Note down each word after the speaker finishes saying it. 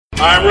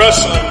I'm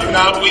wrestling. Do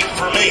not weep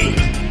for me.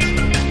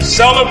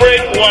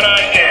 Celebrate what I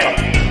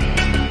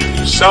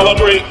am.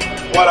 Celebrate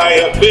what I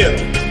have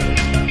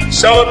been.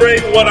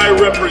 Celebrate what I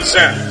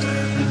represent.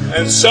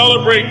 And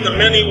celebrate the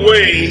many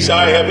ways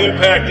I have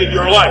impacted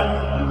your life.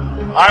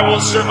 I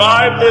will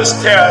survive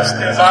this test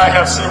as I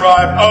have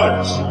survived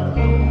others.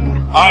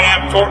 I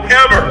am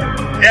forever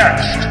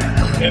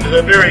etched into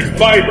the very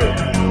fiber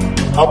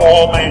of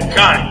all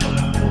mankind.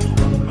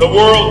 The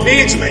world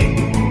needs me.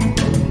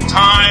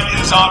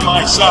 Time is on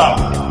my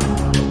side.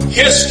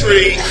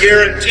 History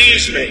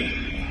guarantees me.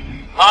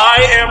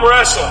 I am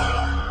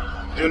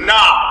wrestling. Do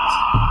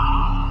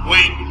not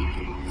wait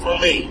for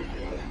me.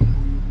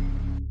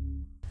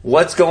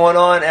 What's going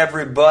on,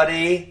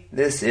 everybody?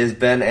 This is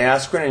Ben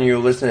Askren, and you're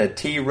listening to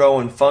T-Row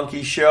and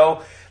Funky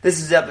Show. This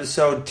is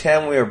episode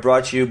 10. We are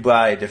brought to you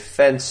by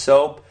Defend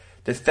Soap.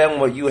 Defend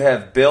what you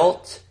have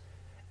built.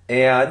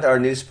 And our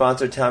new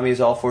sponsor,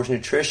 Tommy's All Force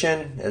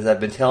Nutrition. As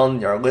I've been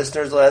telling our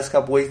listeners the last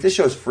couple weeks, this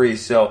show's free,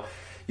 so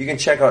you can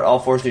check out All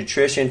Force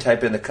Nutrition,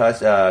 type in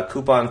the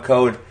coupon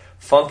code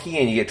FUNKY,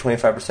 and you get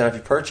 25% off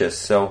your purchase.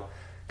 So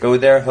go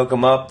there, hook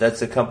them up.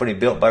 That's a company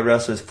built by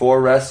wrestlers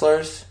for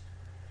wrestlers.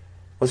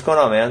 What's going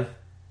on, man?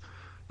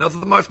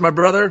 Nothing much, my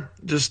brother.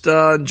 Just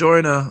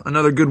enjoying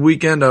another good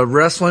weekend of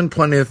wrestling.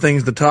 Plenty of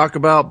things to talk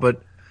about,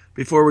 but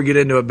before we get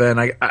into it, Ben,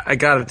 I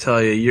got to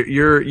tell you,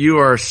 you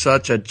are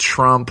such a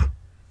Trump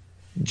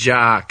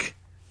jock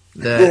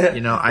that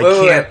I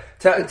can't.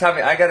 Wait.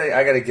 Tommy, I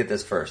gotta get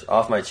this first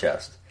off my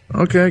chest.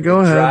 Okay, go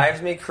ahead. It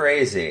drives me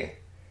crazy,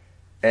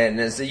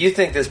 and so you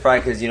think this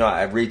probably because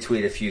I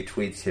retweet a few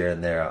tweets here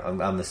and there.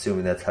 I'm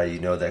assuming that's how you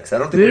know that because I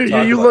don't think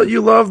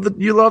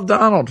you love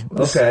Donald.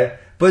 Okay.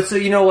 But so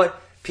you know what?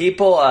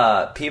 People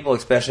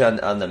especially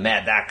on the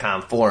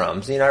Mad.com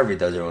forums, I read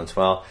those every once in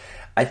a while.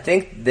 I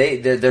think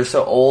they're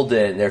so old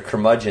and they're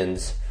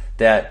curmudgeons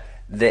that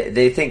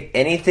they think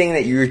anything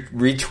that you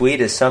retweet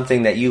is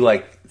something that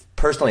you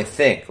personally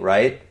think,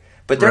 right?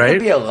 But there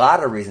could be a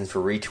lot of reasons for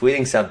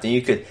retweeting something.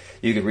 You could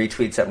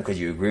retweet something because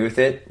you agree with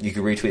it. You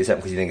could retweet something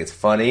because you think it's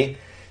funny.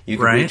 You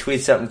could retweet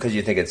something because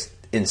you think it's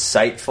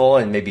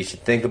insightful and maybe you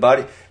should think about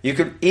it. You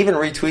could even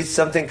retweet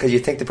something because you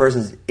think the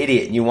person's an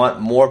idiot and you want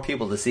more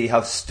people to see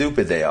how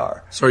stupid they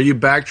are. So are you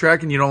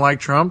backtracking? You don't like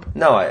Trump?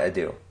 No, I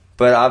do.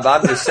 But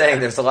I'm just saying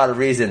there's a lot of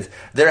reasons.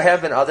 There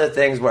have been other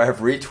things where I've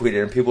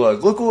retweeted and people are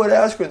like, look what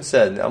Askren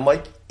said. And I'm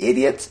like,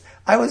 idiots,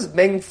 I was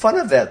making fun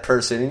of that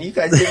person and you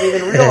guys didn't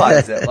even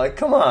realize it. Like,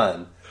 come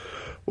on.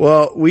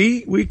 Well,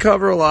 we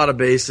cover a lot of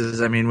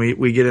bases. I mean,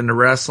 we get into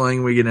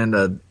wrestling, we get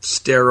into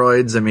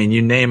steroids. I mean,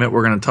 you name it,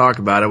 we're going to talk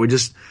about it. We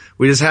just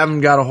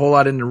haven't got a whole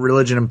lot into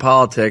religion and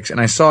politics.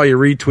 And I saw you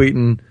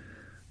retweeting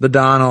the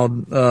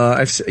Donald.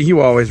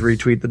 You always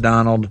retweet the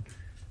Donald.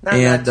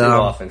 Not too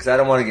often, because I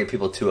don't want to get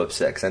people too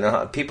upset. Because I know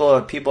how people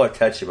are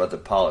touchy about the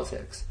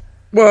politics.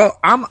 Well,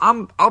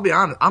 I'll be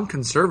honest. I'm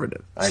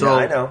conservative. I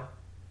know.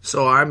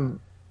 So I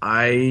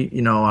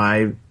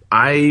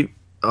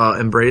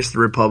embrace the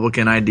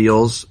Republican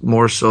ideals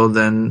more so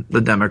than the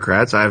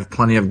Democrats. I have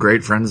plenty of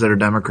great friends that are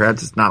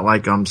Democrats. It's not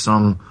like I'm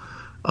some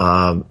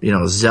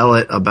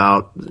zealot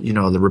about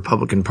the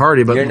Republican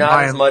Party. But you're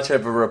not as much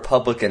of a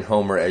Republican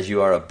homer as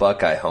you are a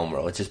Buckeye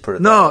homer. Let's just put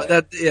it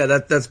that way.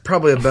 That's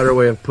probably a better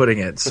way of putting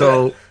it.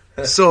 So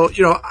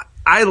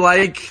I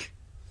like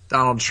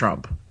Donald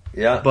Trump.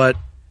 Yeah. But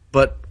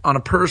on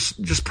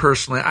just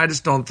personally, I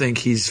just don't think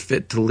he's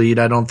fit to lead.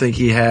 I don't think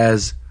he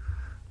has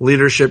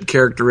leadership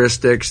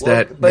characteristics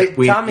But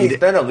Tommy's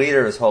been a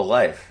leader his whole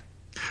life.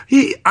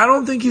 I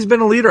don't think he's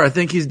been a leader. I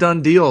think he's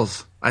done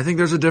deals. I think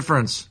there's a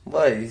difference.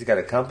 Well, he's got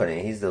a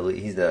company. He's the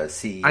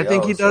CEO. I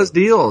think he does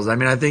deals. I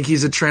mean, I think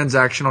he's a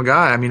transactional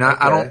guy. I mean,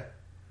 I don't.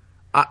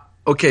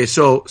 Okay,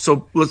 so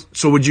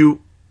would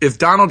you, if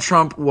Donald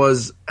Trump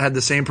had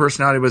the same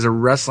personality as a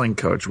wrestling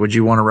coach, would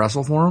you want to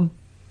wrestle for him?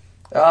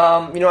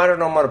 I don't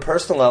know him on a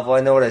personal level.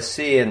 I know what I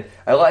see, and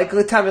I like.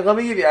 Tommy, let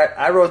me give you.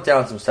 I wrote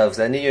down some stuff because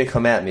I knew you'd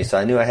come at me, so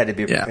I knew I had to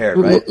be prepared.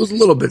 Right? It was a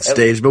little bit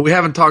staged, but we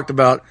haven't talked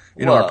about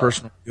our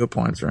personal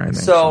viewpoints or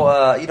anything. So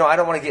I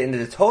don't want to get into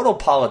the total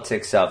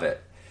politics of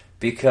it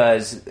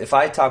because if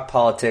I talk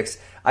politics,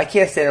 I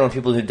can't stand it when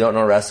people who don't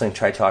know wrestling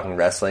try talking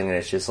wrestling, and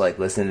it's just like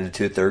listening to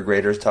two third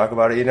graders talk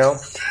about it.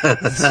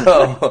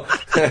 So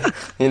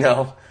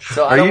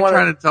So are you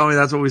trying to tell me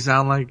that's what we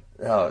sound like?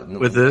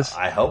 With this?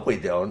 I hope we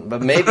don't,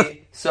 but maybe.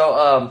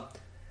 So,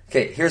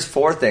 okay, here's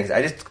 4 things.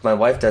 My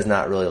wife does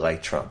not really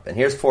like Trump. And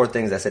here's 4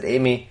 things. I said,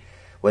 Amy,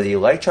 whether you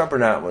like Trump or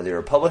not, whether you're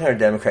a Republican or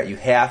Democrat, you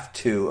have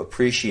to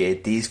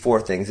appreciate these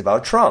 4 things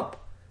about Trump.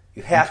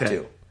 You have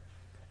to.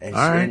 And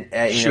all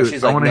right.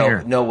 She's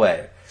like, no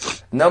way.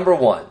 Number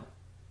 1,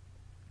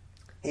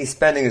 he's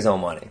spending his own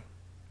money.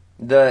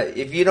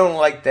 If you don't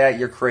like that,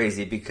 you're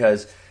crazy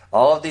because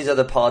all of these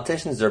other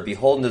politicians are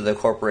beholden to the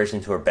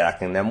corporations who are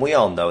backing them. We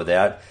all know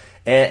that.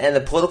 And the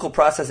political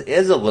process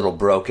is a little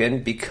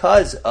broken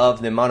because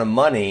of the amount of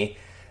money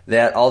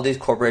that all these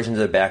corporations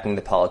that are backing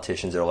the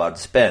politicians are allowed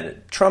to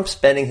spend. Trump's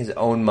spending his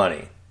own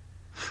money.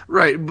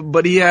 Right,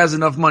 but he has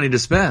enough money to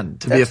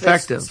spend to be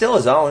effective. That's still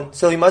his own,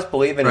 so he must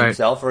believe in Right.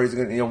 himself, or he's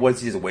going to,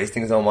 what's he just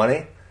wasting his own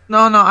money? No,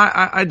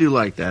 I do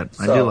like that.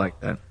 I do like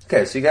that.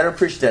 Okay, so you got to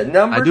appreciate that.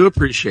 I do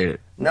appreciate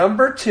it.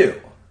 Number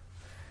 2,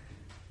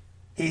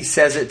 he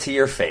says it to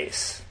your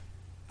face.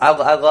 I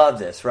love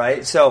this,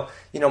 right? So,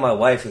 my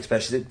wife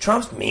especially,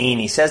 Trump's mean.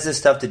 He says this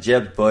stuff to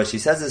Jeb Bush. He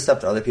says this stuff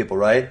to other people,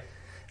 right?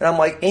 And I'm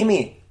like,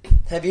 Amy,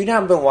 have you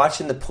not been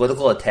watching the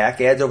political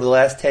attack ads over the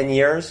last 10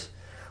 years?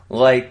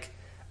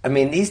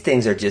 These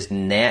things are just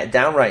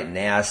downright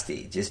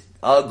nasty, just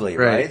ugly,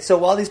 right? So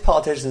while these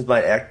politicians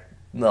might act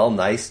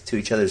nice to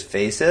each other's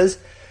faces,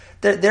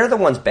 they're the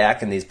ones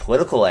backing these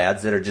political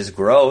ads that are just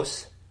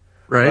gross,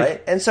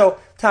 right? And so,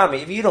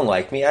 Tommy, if you don't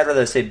like me, I'd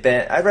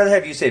rather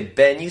have you say,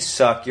 Ben, you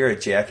suck, you're a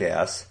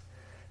jackass,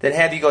 than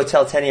have you go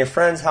tell 10 of your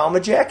friends how I'm a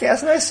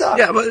jackass and I suck.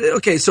 Yeah, but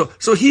okay, so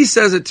he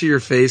says it to your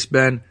face,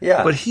 Ben.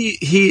 Yeah. But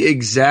he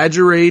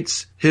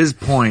exaggerates his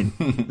point.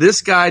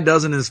 This guy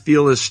doesn't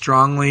feel as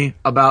strongly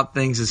about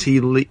things as he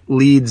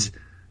leads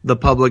the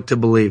public to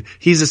believe.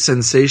 He's a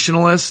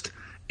sensationalist,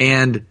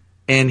 and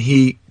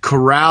he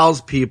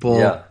corrals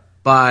people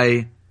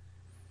by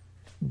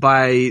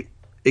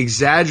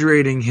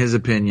exaggerating his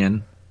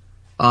opinion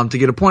to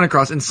get a point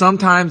across. And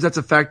sometimes that's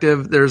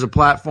effective. There's a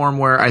platform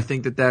where I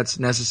think that that's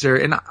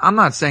necessary. And I'm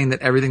not saying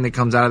that everything that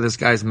comes out of this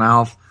guy's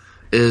mouth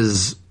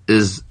is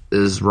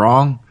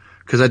wrong,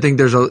 because I think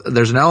there's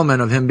an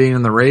element of him being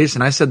in the race.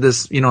 And I said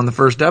this, in the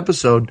first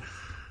episode.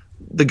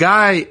 The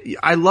guy,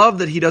 I love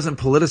that he doesn't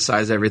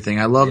politicize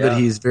everything. I love that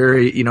he's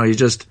very, he's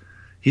just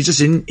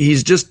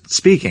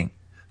speaking.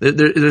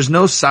 There's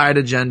no side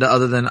agenda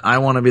other than I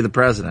want to be the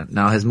president.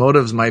 Now his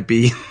motives might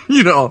be,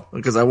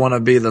 because I want to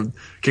be the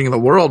king of the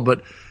world,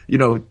 but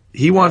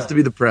he wants to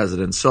be the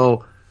president.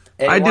 So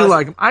I do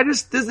like him.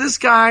 This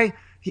guy,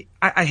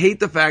 I hate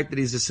the fact that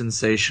he's a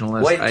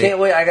sensationalist. Wait,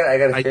 I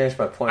gotta finish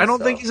my point. I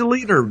don't think he's a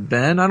leader,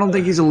 Ben. I don't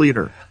think he's a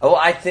leader. Oh,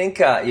 I think,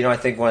 I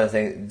think one of the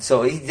things,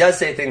 so he does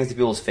say things to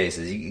people's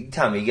faces.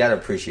 Tommy, you gotta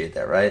appreciate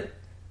that, right?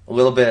 A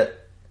little bit.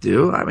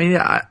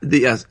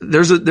 Yes.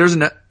 There's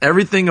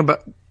everything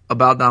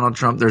about Donald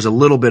Trump, there's a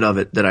little bit of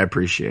it that I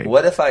appreciate.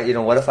 What if I we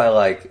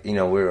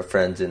were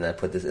friends and I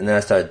put this, and then I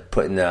started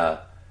putting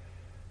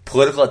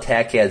political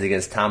attack ads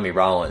against Tommy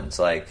Rollins,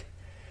 like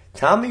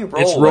Tommy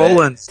Rollins. It's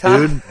Rollins,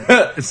 dude.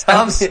 It's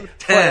Tommy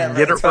 10.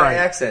 Get it right.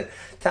 Accent.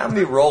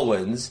 Tommy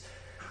Rollins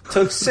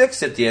took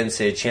 6 at the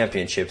NCAA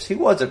championships. He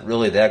wasn't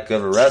really that good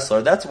of a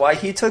wrestler. That's why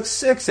he took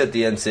 6 at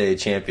the NCAA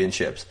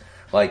championships.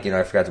 Like,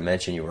 I forgot to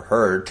mention you were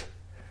hurt,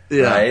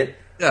 right?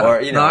 Yeah,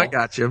 or, I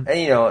got you.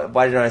 And,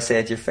 why didn't I say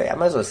it to your face? I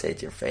might as well say it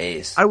to your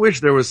face. I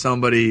wish there was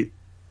somebody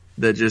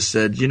that just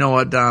said, you know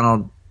what,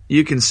 Donald,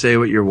 you can say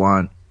what you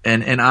want,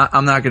 and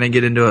I'm not going to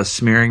get into a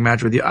smearing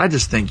match with you. I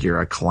just think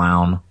you're a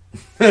clown.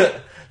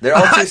 They're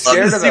all too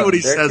scared of him. See what he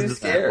says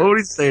to that. What would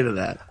he say to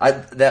that?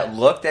 That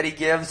look that he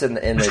gives, and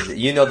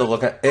the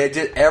look.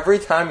 Every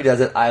time he does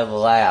it, I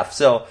laugh.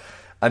 So,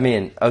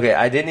 okay,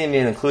 I didn't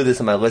even include this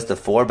in my list of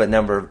 4, but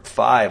number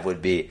 5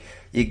 would be,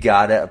 you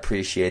gotta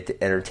appreciate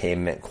the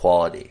entertainment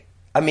quality.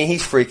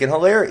 He's freaking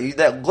hilarious.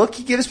 That look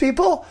he gives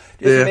people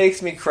just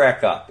makes me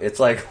crack up. It's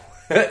like,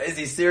 is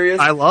he serious?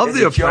 I love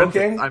the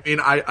joking.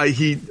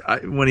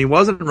 When he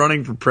wasn't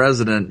running for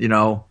president,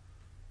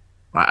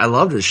 I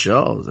loved his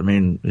shows.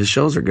 His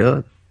shows are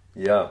good.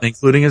 Yeah,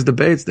 including his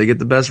debates. They get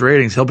the best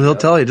ratings. He'll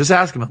tell you. Just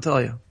ask him. He'll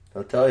tell you.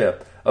 He'll tell you.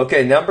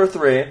 Okay, number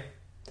 3.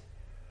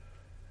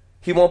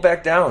 He won't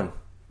back down.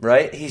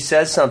 Right? He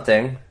says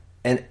something.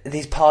 And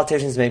these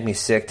politicians make me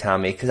sick,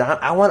 Tommy, because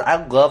I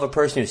love a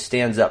person who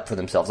stands up for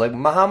themselves. Like,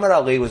 Muhammad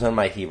Ali was one of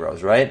my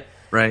heroes, right?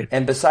 Right.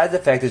 And besides the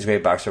fact he's a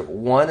great boxer,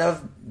 one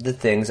of the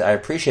things I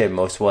appreciated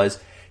most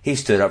was he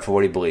stood up for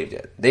what he believed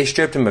in. They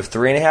stripped him of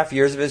 3.5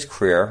 years of his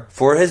career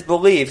for his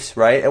beliefs,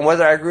 right? And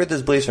whether I agree with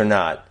his beliefs or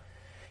not,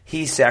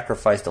 he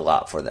sacrificed a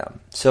lot for them.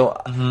 So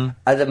one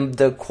of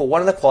the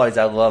qualities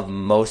I love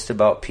most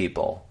about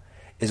people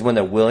is when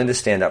they're willing to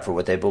stand up for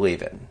what they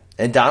believe in.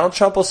 And Donald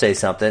Trump will say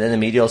something, and the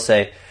media will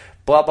say,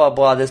 blah, blah,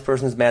 blah, this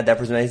person's mad, that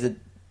person's mad. He said,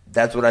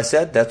 that's what I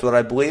said, that's what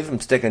I believe, I'm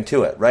sticking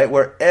to it, right?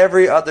 Where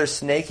every other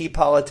snaky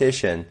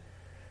politician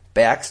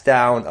backs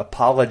down,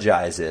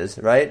 apologizes,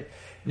 right?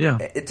 Yeah.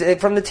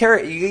 It's from the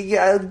Terry,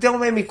 don't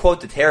make me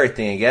quote the Terry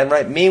thing again,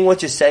 right? Mean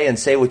what you say and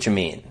say what you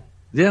mean.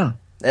 Yeah.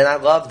 And I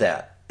love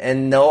that.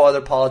 And no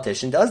other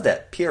politician does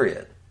that,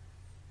 period.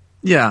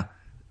 Yeah.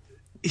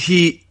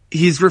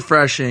 He's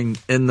refreshing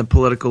in the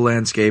political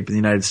landscape in the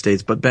United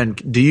States. But Ben,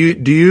 do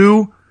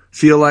you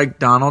feel like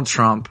Donald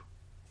Trump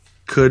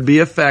could be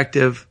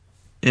effective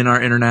in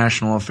our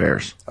international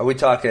affairs? Are we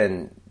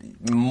talking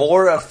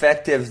more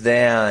effective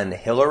than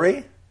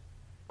Hillary?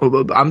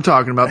 I'm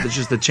talking about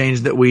just the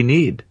change that we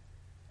need.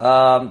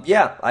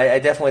 Yeah, I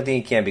definitely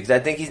think he can, because I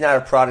think he's not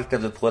a product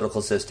of the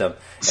political system.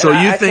 So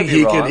you think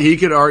he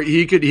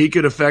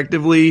could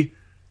effectively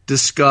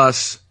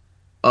discuss,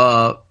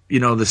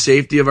 the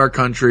safety of our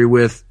country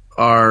with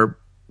our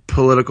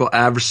political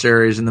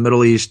adversaries in the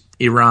Middle East,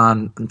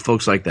 Iran, and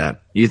folks like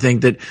that? You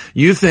think that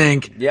he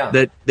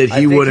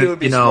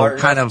wouldn't,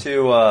 kind of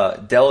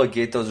to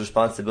delegate those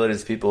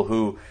responsibilities to people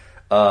who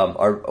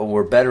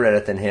were better at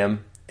it than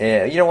him,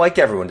 and like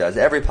everyone does.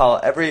 Every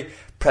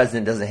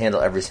president doesn't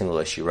handle every single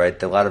issue,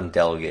 right? A lot of them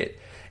delegate,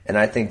 and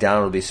I think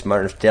Donald will be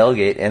smart enough to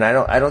delegate. And I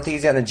don't think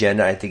he's got an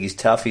agenda. I think he's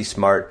tough, he's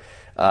smart,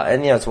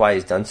 and that's why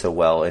he's done so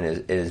well in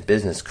his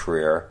business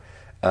career.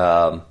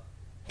 Tommy,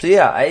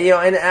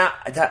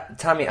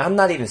 I'm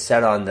not even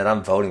set on that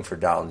I'm voting for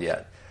Donald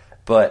yet.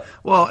 But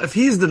if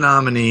he's the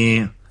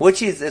nominee,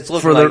 which it's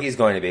looking like he's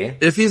going to be.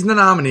 If he's the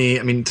nominee,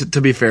 I mean,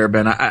 to be fair,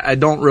 Ben, I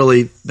don't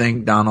really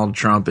think Donald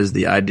Trump is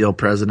the ideal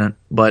president,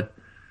 but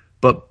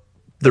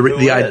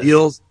the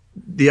ideals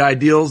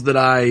that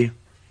I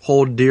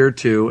hold dear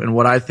to and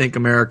what I think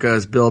America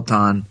is built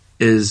on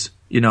is,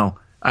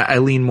 I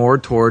lean more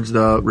towards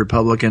the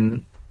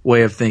Republican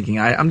way of thinking.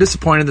 I'm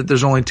disappointed that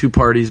there's only two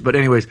parties, but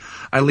anyways,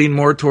 I lean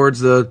more towards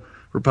the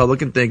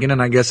Republican thinking,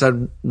 and I guess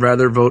I'd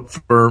rather vote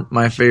for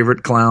my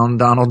favorite clown,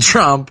 Donald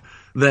Trump,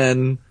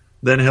 than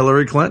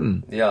Hillary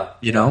Clinton. Yeah.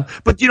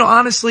 But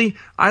honestly,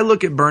 I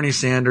look at Bernie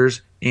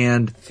Sanders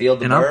and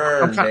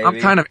I'm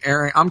kind of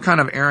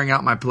airing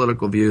out my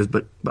political views,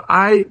 but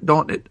I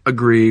don't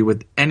agree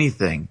with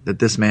anything that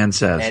this man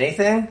says.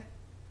 Anything?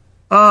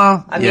 You're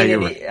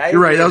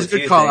right. That was a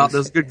good call out. That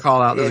was a good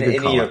call out.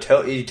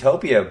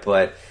 Utopia,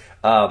 but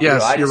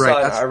yes, you're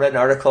right. I read an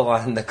article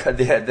on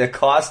the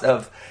cost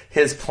of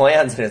his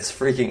plans, and it's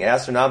freaking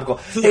astronomical.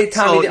 Hey,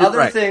 Tommy, the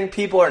other thing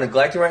people are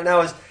neglecting right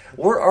now is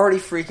we're already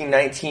freaking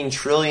 $19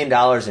 trillion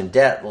in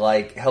debt.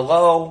 Like,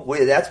 hello,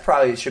 that's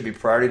probably should be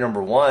priority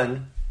number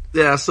one.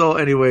 Yeah. So,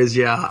 anyways,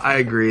 I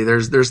agree.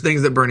 There's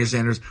things that Bernie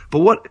Sanders,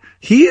 but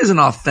he is an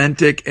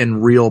authentic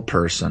and real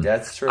person.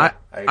 That's true.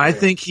 I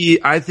think he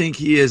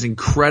is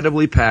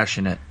incredibly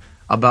passionate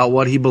about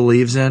what he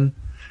believes in,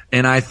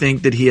 and I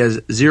think that he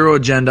has zero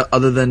agenda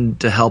other than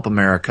to help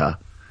America.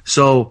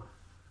 So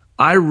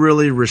I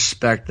really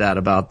respect that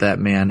about that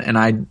man, and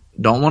I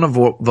don't want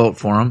to vote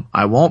for him.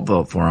 I won't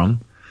vote for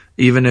him,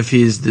 even if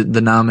he's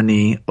the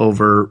nominee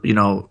over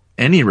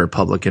any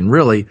Republican,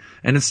 really.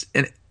 And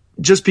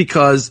just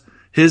because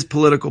his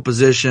political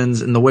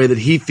positions and the way that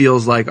he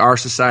feels like our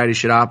society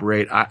should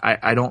operate,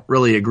 I don't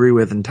really agree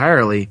with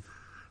entirely.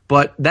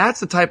 But that's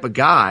the type of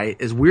guy,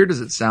 as weird as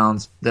it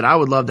sounds, that I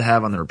would love to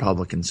have on the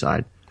Republican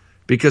side,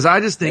 because I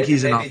just think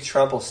maybe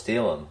Trump will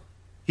steal him.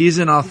 He's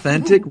an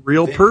authentic,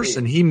 real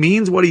person. He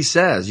means what he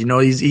says.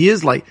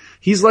 He's like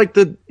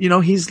the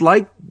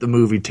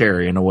movie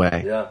Terry in a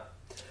way. Yeah.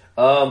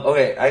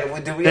 Okay.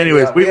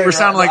 Anyways, we're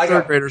sounding like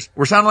third graders.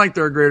 We're sounding like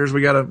third graders.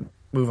 We got to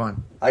move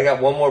on. I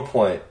got one more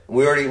point.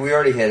 We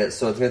already hit it,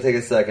 so it's going to take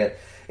a second.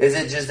 Is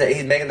it just that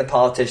he's making the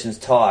politicians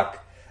talk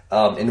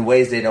in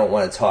ways they don't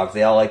want to talk?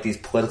 They all like these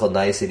political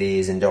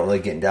niceties and don't really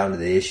get down to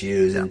the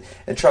issues, and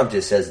Trump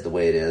just says it the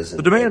way it is.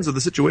 The demands of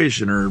the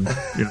situation are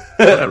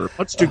whatever,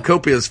 much too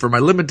copious for my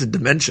limited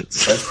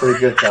dimensions. That's pretty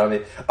good,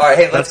 Tommy. All right,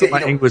 hey, let's That's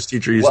what my English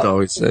teacher used to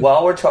always say.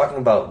 While we're talking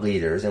about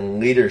leaders and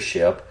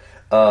leadership,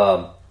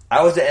 I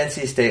was at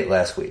NC State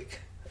last week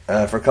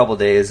for a couple of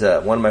days.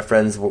 One of my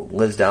friends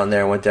lives down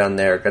there. I went down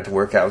there, got to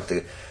work out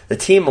with the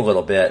team a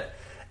little bit,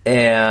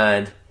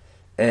 and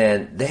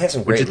they have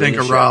some great leadership. What did you think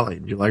of Raleigh?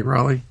 Did you like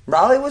Raleigh?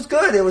 Raleigh was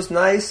good. It was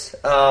nice.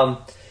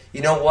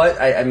 You know what?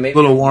 I maybe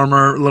a little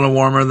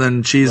warmer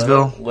than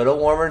Cheeseville. Little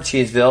warmer than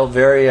Cheeseville.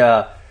 Very.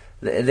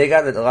 They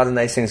got a lot of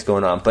nice things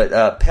going on.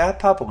 But Pat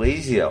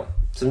Popolizio,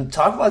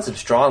 talk about some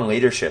strong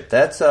leadership.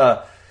 That's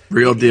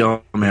real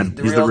deal, man.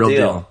 He's the real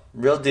deal.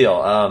 Real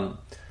deal.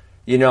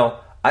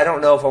 I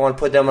don't know if I want to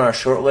put them on our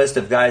short list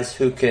of guys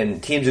teams who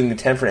can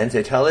contend for an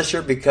NCAA title this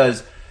year,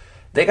 because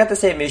they got the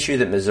same issue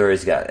that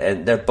Missouri's got,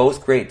 and they're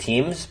both great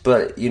teams.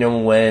 But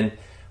when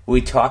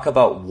we talk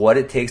about what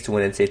it takes to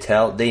win NCAA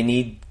title, they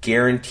need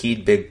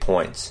guaranteed big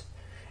points.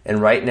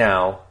 And right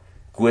now,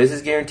 Gwiz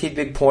is guaranteed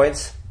big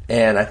points,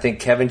 and I think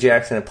Kevin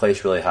Jackson had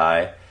placed really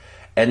high.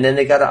 And then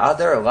they got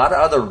a lot of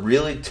other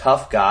really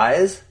tough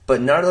guys, but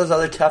none of those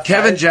other tough guys.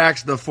 Kevin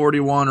Jackson, the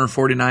 41 or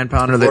 49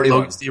 pounder that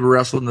Logan Stieber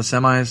wrestled in the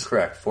semis.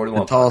 Correct, 41.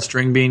 The tall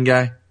string bean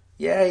guy.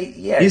 Yeah.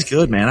 He's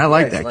good, man. I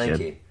like that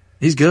kid.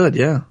 He's good,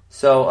 yeah.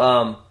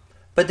 So,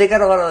 but they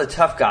got a lot of other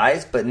tough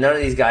guys, but none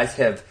of these guys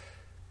have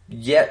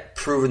yet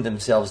proven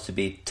themselves to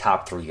be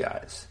top 3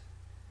 guys.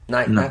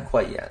 Not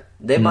quite yet.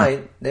 They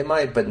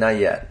might, but not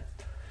yet.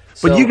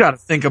 But you got to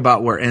think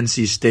about where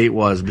NC State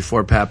was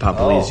before Pat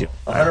Popolizio.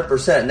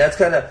 100%. And that's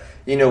kind of,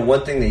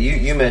 one thing that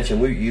you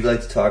mentioned, you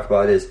like to talk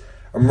about is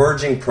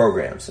emerging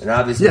programs. And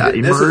obviously,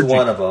 this is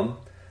one of them.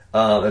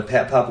 And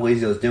Pat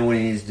Popolizio is doing what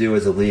he needs to do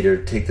as a leader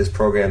to take this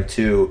program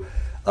to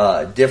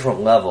different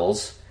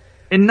levels.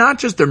 And not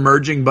just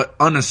emerging, but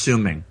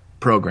unassuming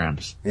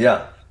programs.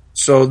 Yeah.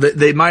 So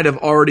they might have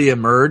already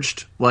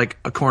emerged, like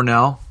a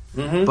Cornell.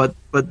 Mm-hmm.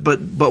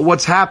 But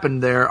what's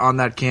happened there on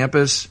that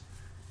campus,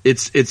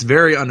 it's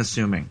very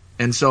unassuming.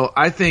 And so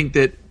I think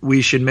that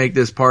we should make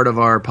this part of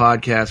our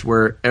podcast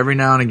where every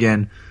now and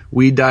again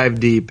we dive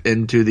deep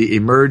into the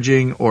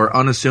emerging or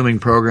unassuming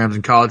programs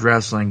in college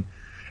wrestling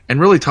and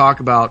really talk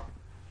about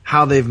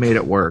how they've made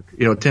it work.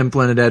 You know, Tim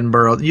Flynn at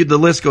Edinburgh. The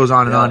list goes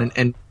on and on.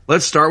 And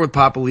let's start with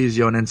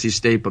Popolizio and NC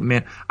State. But,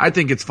 man, I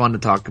think it's fun to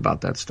talk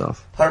about that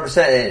stuff. 100%.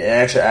 And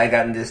actually, I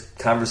got in this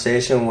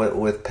conversation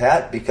with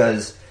Pat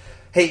because,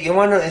 hey, you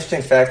want to know an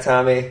interesting fact,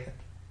 Tommy?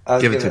 I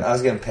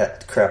was giving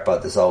Pat crap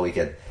about this all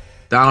weekend.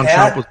 Donald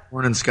Trump was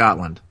born in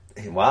Scotland.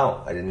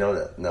 Wow, I didn't know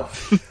that. No.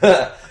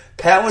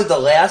 Pat was the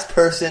last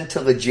person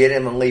to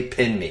legitimately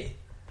pin me.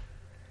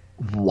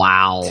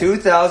 Wow.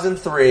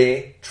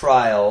 2003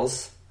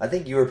 trials. I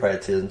think you were probably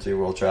at 2003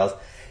 World Trials.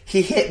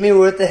 He hit me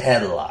with the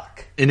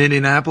headlock. In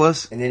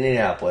Indianapolis? In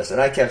Indianapolis. And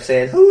I kept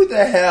saying, who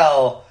the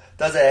hell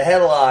does a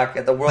headlock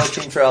at the World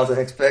Team Trials and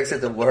expects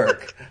it to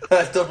work?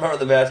 I still remember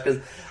the match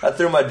because I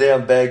threw my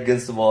damn bag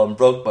against the wall and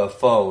broke my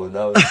phone.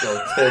 I was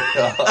so ticked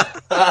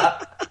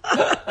off.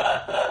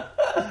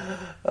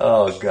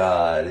 Oh,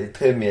 God. He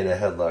pinned me in a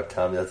headlock,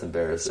 Tommy. That's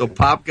embarrassing. So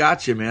Pop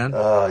got you, man.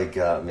 Oh, he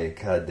got me.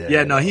 God damn.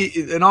 Yeah, no,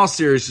 in all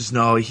seriousness,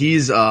 no,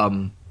 he's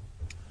done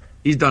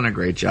a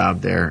great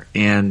job there.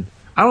 And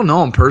I don't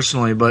know him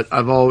personally, but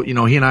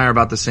he and I are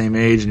about the same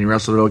age, and he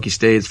wrestled at Okie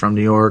State. He's from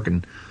New York,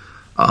 and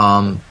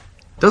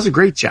does a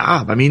great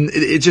job. I mean,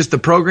 it's just the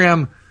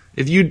program.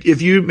 If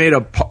you made a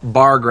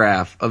bar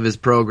graph of his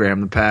program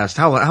in the past,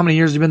 how many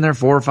years have you been there?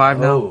 4 or 5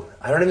 now? Oh,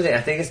 I don't even think.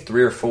 I think it's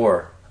 3 or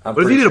 4. But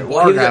if you did a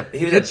bar graph,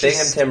 he was at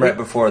Binghamton right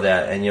before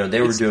that, and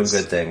they were doing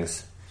good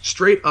things.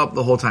 Straight up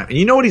the whole time. And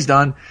you know what he's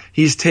done?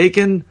 He's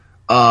taken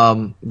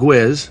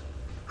Gwiz,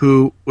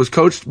 who was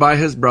coached by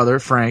his brother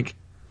Frank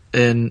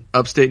in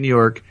upstate New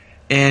York,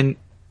 and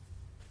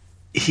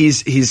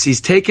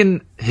he's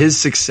taken his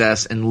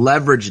success and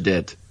leveraged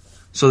it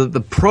so that the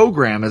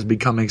program is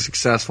becoming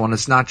successful, and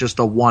it's not just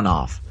a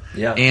one-off.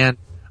 Yeah. And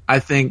I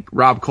think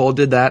Rob Cole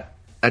did that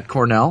at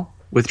Cornell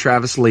with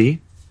Travis Lee.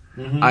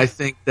 Mm-hmm. I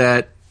think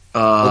that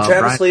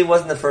Travis Lee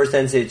wasn't the first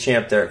NCAA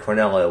champ there at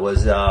Cornell. It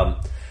was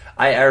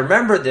I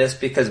remember this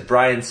because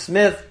Brian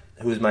Smith,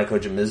 who's my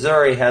coach at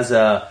Missouri, has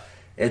a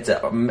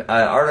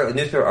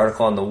newspaper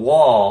article on the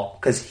wall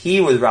because he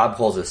was Rob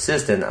Cole's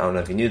assistant. I don't know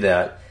if you knew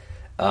that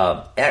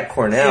at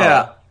Cornell.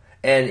 Yeah.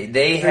 And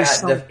they had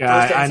the first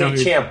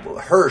NCAA champ,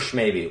 Hirsch,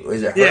 maybe.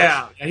 Was it Hirsch?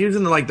 Yeah, he was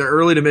in the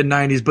early to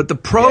mid-'90s. But the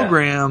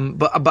program,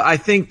 but I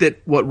think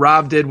that what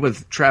Rob did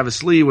with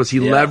Travis Lee was he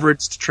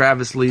leveraged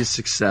Travis Lee's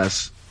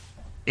success.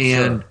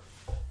 And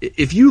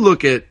if you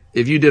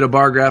did a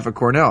bar graph at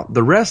Cornell,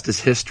 the rest is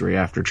history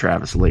after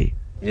Travis Lee.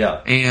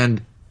 Yeah.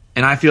 And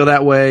I feel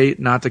that way,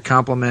 not to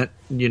compliment,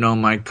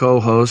 my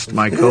co-host,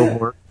 my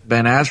cohort,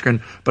 Ben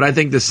Askren, but I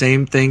think the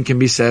same thing can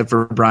be said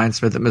for Brian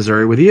Smith at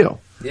Missouri with you.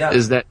 Yeah.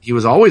 Is that he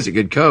was always a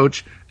good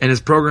coach and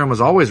his program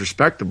was always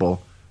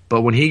respectable.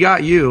 But when he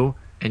got you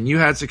and you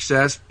had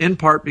success, in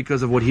part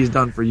because of what he's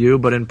done for you,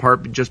 but in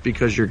part just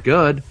because you're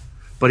good,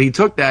 but he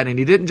took that and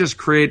he didn't just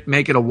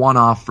make it a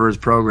one-off for his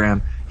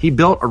program. He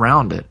built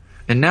around it.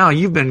 And now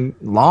you've been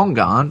long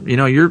gone.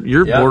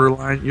 You're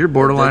borderline. You're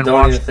borderline.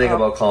 Don't even think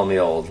about calling me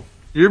old.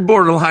 You're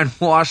borderline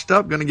washed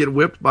up. Going to get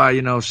whipped by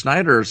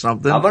Snyder or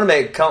something. I'm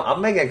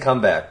making a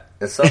comeback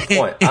at some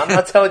point. I'm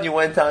not telling you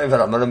when, Tommy,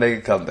 but I'm going to make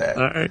a comeback.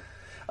 All right.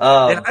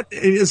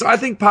 So I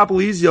think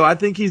Popolizio, I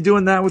think he's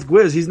doing that with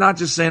Gwiz. He's not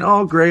just saying,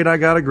 "Oh, great, I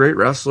got a great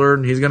wrestler,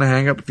 and he's going to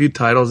hang up a few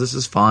titles. This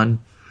is fun."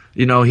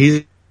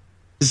 He's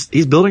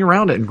building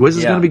around it, and Gwiz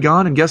is going to be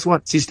gone. And guess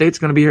what? C State's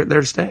going to be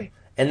there to stay.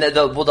 And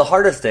the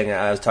hardest thing,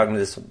 I was talking to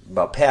this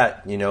about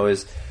Pat,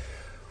 is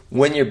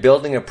when you're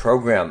building a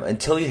program,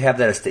 until you have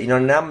that,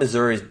 now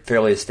Missouri is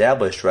fairly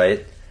established,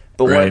 right?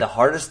 But one of the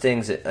hardest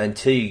things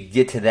until you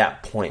get to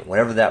that point,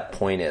 whatever that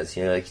point is,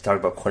 like you talked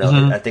about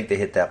Cornell, I think they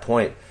hit that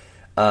point,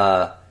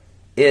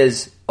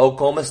 is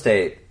Oklahoma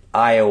State,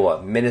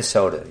 Iowa,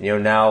 Minnesota,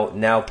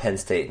 now Penn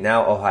State,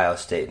 now Ohio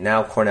State,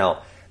 now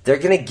Cornell. They're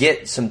going to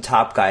get some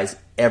top guys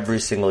every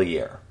single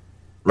year.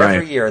 Right.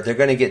 Every year, they're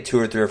going to get 2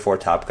 or 3 or 4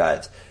 top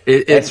guys.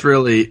 It's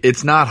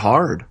not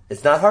hard.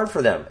 It's not hard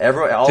for them.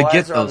 All to eyes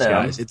get are on those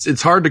them. guys.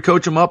 It's hard to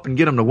coach them up and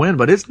get them to win,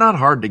 but it's not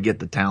hard to get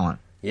the talent.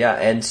 Yeah,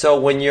 and so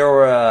when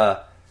you're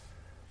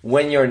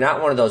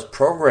not one of those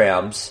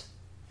programs,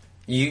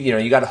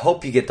 you got to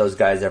hope you get those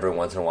guys every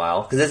once in a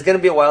while because it's going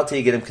to be a while till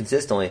you get them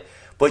consistently.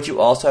 But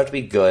you also have to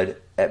be good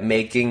at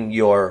making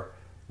your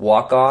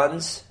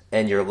walk-ons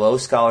and your low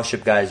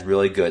scholarship guys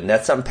really good, and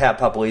that's something Pat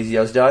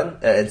Popolizio's done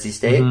at NC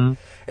State. Mm-hmm.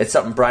 It's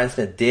something Brian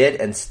Smith did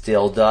and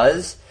still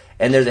does.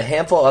 And there's a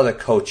handful of other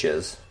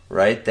coaches,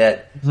 right,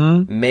 that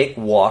make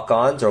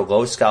walk-ons or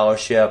low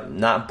scholarship,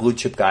 not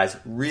blue-chip guys,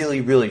 really,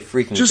 really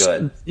freaking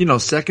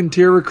good.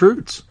 Second-tier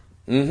recruits.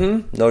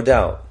 Mm-hmm. No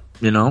doubt.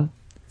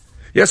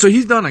 Yeah, so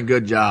he's done a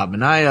good job.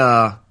 And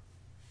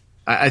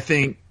I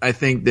think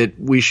that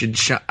we should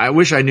I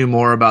wish I knew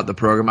more about the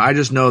program. I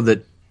just know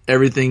that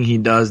everything he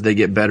does, they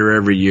get better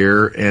every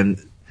year. And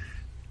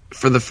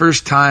for the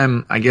first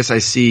time, I guess I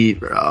see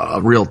a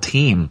real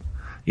team.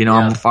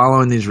 I'm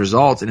following these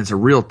results, and it's a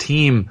real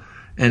team.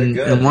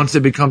 And once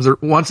it becomes a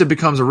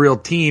real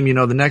team,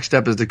 the next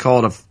step is to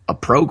call it a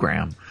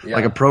program,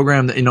 like a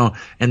program that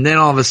And then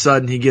all of a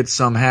sudden, he gets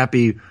some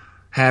happy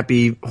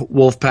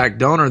Wolfpack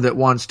donor that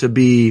wants to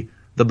be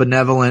the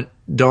benevolent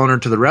donor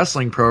to the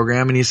wrestling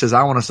program, and he says,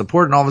 I want to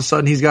support it, and all of a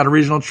sudden he's got a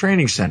regional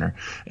training center.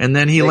 And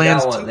then he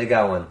lands... They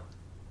got one.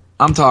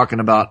 I'm talking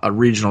about a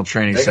regional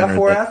training center. They got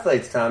 4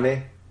 athletes,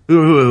 Tommy.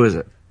 Who is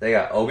it? They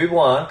got Obi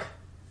Blanc,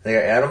 they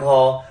got Adam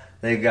Hall,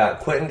 they got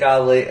Quentin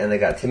Godley, and they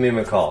got Timmy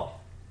McCall.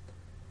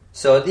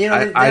 So, those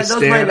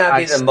might not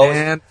be the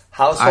most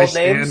household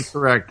names. I stand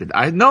corrected.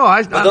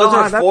 But those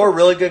are 4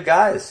 really good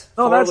guys.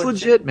 No, that's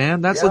legit,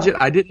 man. That's legit.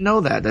 I didn't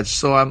know that.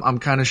 I'm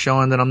kind of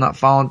showing that I'm not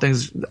following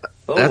things.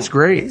 That's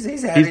great.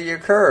 He's ahead of your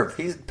curve.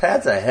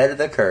 Pat's ahead of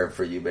the curve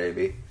for you,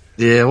 baby.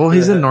 Yeah, well,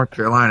 he's in North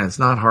Carolina. It's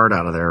not hard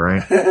out of there,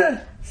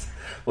 right?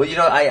 Well,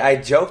 I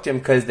joked him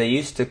because they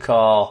used to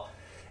call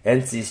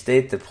NC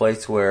State the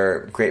place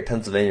where great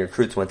Pennsylvania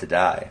recruits went to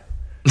die.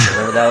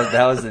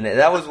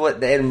 That was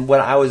what. And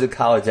when I was in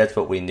college, that's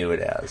what we knew it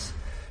as.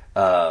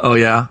 Oh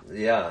yeah,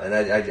 yeah. And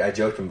I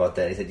joked him about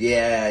that. He said,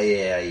 "Yeah,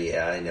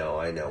 I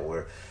know. They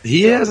were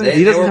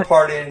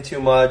partying too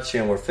much,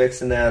 and we're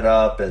fixing that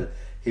up. And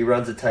he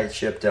runs a tight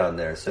ship down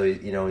there, so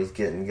he's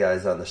getting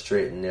guys on the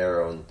straight and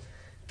narrow and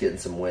getting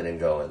some winning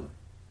going.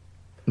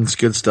 It's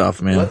good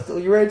stuff, man.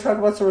 You ready to talk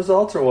about some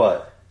results or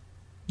what?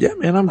 Yeah,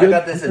 man, I'm good. I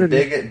got this in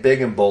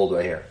big and bold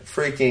right here.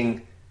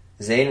 Freaking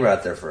Zane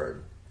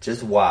Rutherford.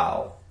 Just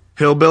wow.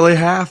 Hillbilly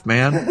half,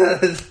 man.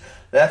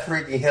 That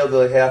freaking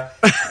hillbilly half.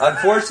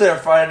 Unfortunately, on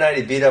Friday night,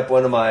 he beat up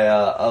one of my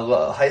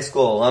high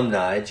school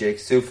alumni, Jake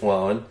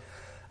Souflone.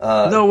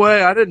 No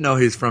way. I didn't know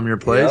he's from your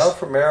place.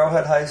 From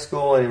Arrowhead High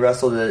School, and he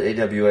wrestled at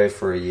AWA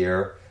for a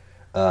year.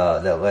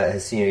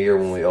 His senior year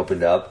when we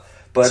opened up.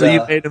 But, so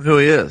you made him who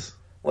he is?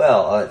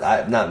 Well,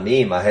 not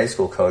me. My high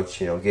school coach,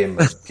 gave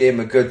him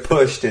a good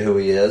push to who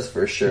he is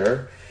for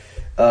sure.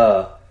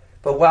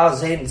 But wow,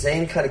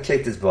 Zane kind of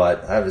kicked his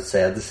butt. I was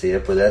sad to see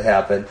it, but that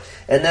happened.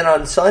 And then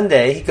on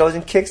Sunday, he goes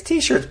and kicks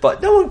T-shirts'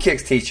 butt. No one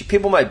kicks T-shirts.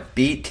 People might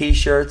beat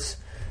T-shirts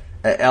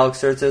at Alex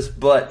Sertzis,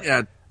 but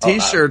yeah,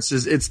 T-shirts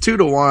it's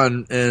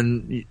 2-1,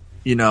 and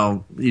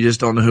you just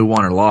don't know who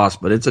won or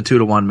lost. But it's a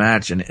 2-1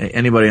 match, and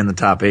anybody in the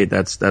top 8,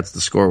 that's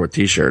the score with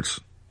T-shirts.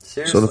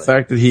 Seriously. So the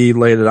fact that he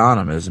laid it on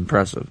him is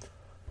impressive.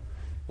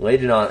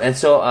 Laid it on. And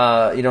so,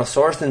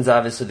 Sorensen's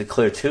obviously the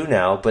clear 2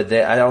 now, but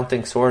I don't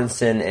think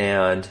Sorensen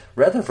and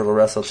Rutherford will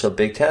wrestle till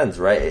Big Tens,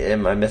 right?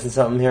 Am I missing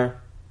something here?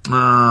 They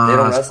don't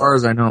wrestle? As far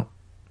as I know.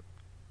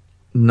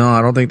 No,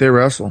 I don't think they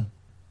wrestle.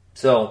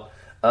 So,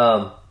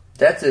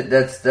 that's it.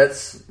 That's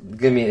going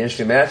to be an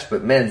interesting match,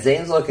 but man,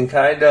 Zane's looking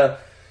kind of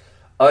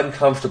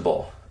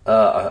uncomfortable.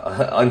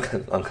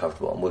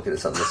 Uncomfortable. I'm looking at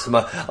something.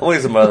 I'm looking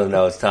at some other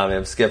notes, Tommy.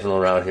 I'm skipping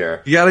around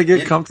here. You got to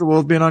get comfortable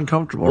with being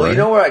uncomfortable. Well, right? You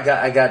know where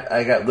I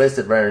got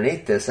listed right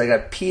underneath this. I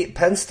got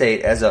Penn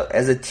State as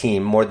a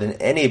team more than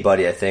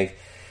anybody. I think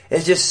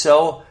is just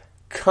so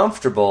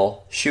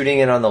comfortable shooting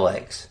in on the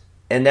legs,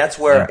 and that's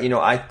where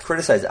I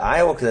criticize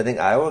Iowa because I think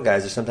Iowa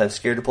guys are sometimes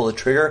scared to pull the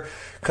trigger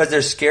because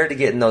they're scared to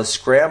get in those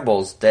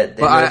scrambles that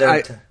they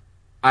know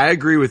I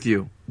agree with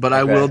you, but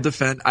okay. I will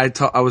defend.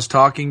 I was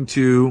talking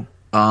to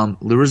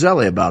Lou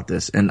Roselli about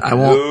this, and I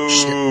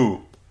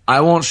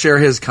won't share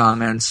his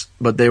comments,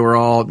 but they were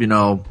all,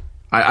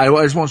 I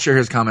just won't share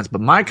his comments.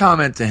 But my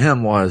comment to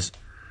him was,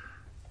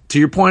 to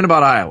your point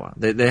about Iowa,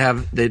 they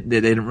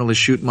didn't really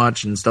shoot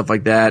much and stuff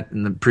like that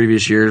in the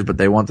previous years, but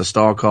they want the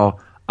stall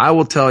call. I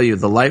will tell you,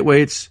 the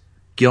lightweights,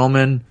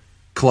 Gilman,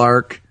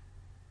 Clark,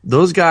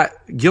 those guys,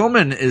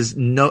 Gilman is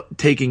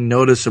taking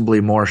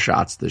noticeably more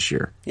shots this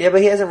year. Yeah,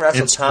 but he hasn't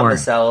wrestled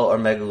Tomasello or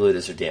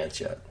Megaludis or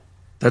Dance yet.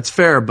 That's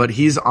fair, but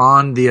he's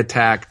on the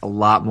attack a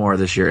lot more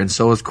this year, and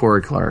so is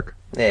Corey Clark.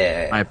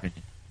 Yeah. My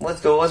opinion.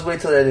 Let's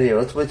wait till the end of the year.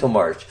 Let's wait till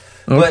March.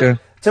 Okay. But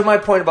to my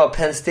point about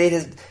Penn State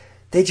is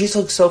they just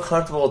look so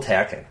comfortable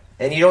attacking.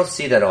 And you don't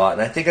see that a lot.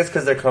 And I think it's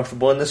because they're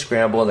comfortable in the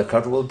scramble and they're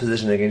comfortable in the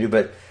position they can do.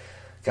 But,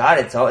 God,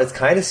 it's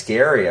kind of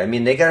scary. I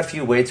mean, they got a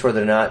few weights where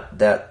they're not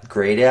that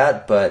great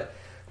at, but,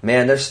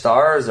 man, their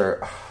stars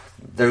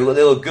they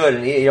look good.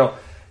 And,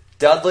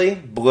 Dudley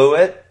blew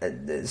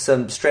it.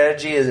 Some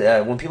strategy is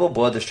when people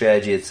blow their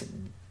strategy, it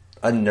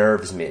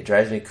unnerves me. It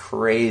drives me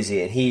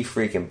crazy. And he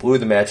freaking blew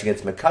the match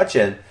against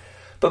McCutcheon.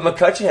 But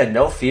McCutcheon had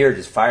no fear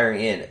just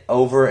firing in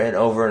over and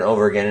over and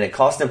over again. And it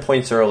cost him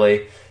points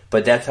early,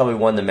 but that's how we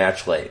won the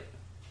match late.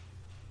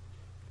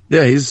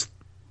 Yeah, he's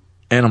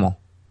animal.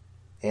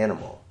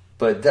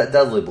 But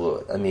Dudley blew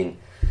it. I mean,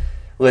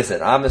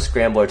 listen, I'm a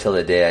scrambler till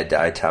the day I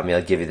die, Tommy.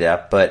 I'll give you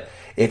that. But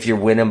if you're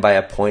winning by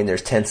a point and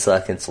there's 10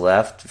 seconds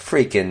left,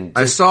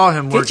 I saw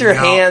him get your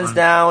hands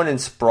down and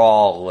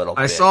sprawl a little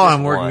bit. I saw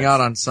him working out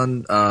on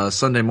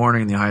Sunday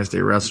morning in the Ohio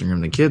State wrestling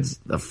room. The kid's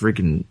a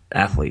freaking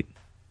athlete.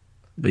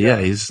 But yeah,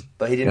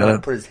 But he didn't know how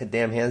to put his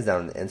damn hands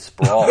down and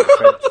sprawl.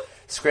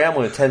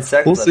 Scrambling with 10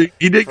 seconds left. We'll see.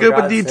 He did good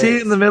with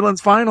DT in the Midlands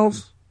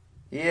Finals.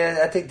 Yeah,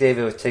 I think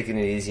David was taking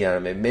it easy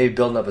on him. Maybe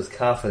building up his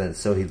confidence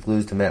so he'd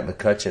lose to Matt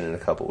McCutcheon in a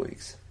couple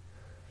weeks.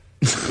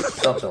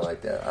 Something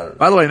like that. I don't know.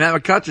 By the way, Matt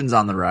McCutcheon's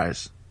on the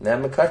rise.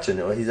 Matt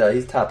McCutcheon,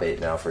 he's top 8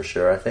 now for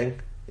sure, I think.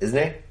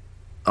 Isn't he?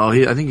 Oh,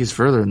 I think he's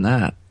further than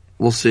that.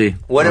 We'll see.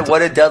 What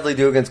did Dudley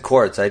do against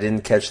Quartz? I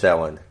didn't catch that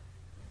one.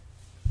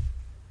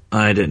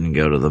 I didn't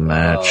go to the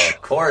match.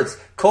 Quartz.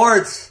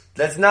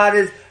 That's not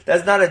a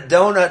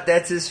donut.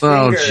 That's his finger.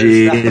 Oh,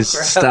 jeez.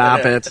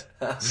 Stop it.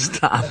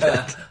 Stop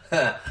it.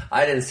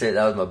 I didn't say it.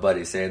 That was my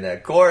buddy saying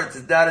that. Quartz,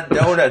 it's not a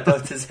donut.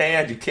 That's his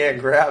hand. You can't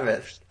grab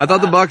it. I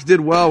thought the Bucks did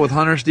well with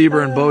Hunter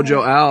Stieber and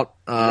Bojo out.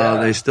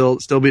 They still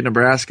beat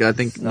Nebraska. I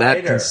think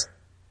Snyder.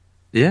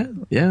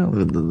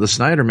 The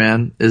Snyder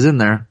man is in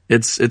there.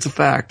 It's a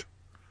fact.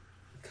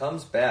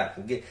 Comes back.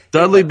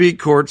 Dudley beat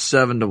Quartz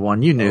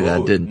 7-1. You knew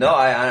that, didn't you? No,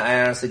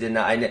 I honestly did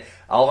not.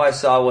 All I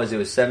saw was it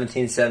was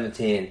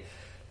 17-17.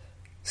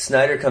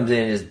 Snyder comes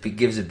in and just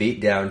gives a beat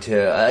down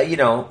to he's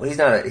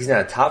not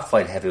a top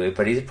flight heavyweight,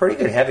 but he's a pretty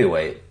good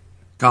heavyweight.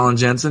 Colin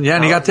Jensen,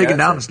 and he got taken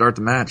down to start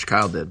the match.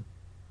 Kyle did.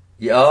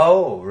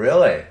 Oh,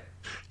 really?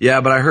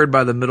 Yeah, but I heard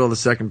by the middle of the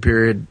second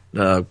period,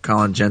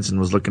 Colin Jensen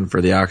was looking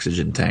for the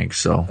oxygen tank.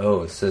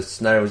 So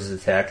Snyder was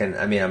attacking.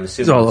 I mean, I'm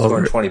assuming he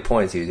scored 20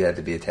 points. He had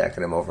to be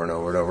attacking him over and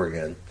over and over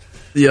again.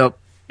 Yep.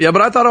 Yeah,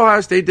 but I thought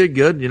Ohio State did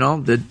good. Did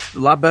a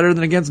lot better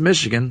than against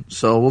Michigan.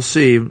 So we'll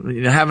see.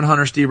 Having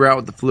Hunter Stieber out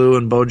with the flu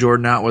and Bo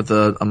Jordan out with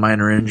a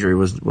minor injury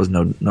was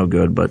no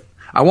good. But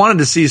I wanted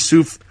to see Is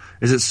it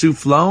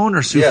Soufflon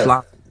or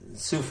Soufflon? Yeah,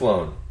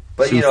 Soufflon.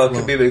 But Soufflon. It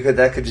could be because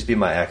that could just be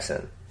my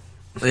accent.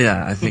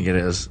 Yeah, I think it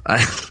is.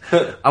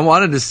 I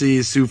wanted to see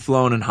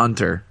Soufflon and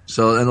Hunter.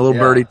 So a little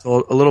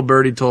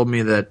birdie told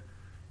me that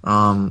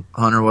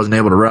Hunter wasn't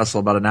able to wrestle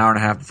about an hour and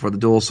a half before the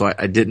duel. So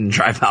I didn't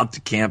drive out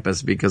to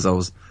campus because I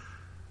was.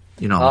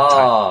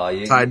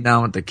 Tied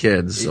down with the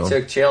kids. You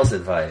took Chael's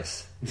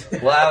advice.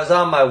 Well, I was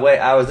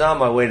on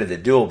my way to the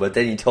duel, but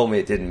then you told me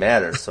it didn't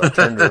matter, so I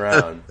turned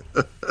around.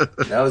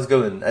 That was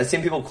good. I've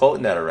seen people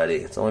quoting that already.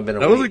 It's only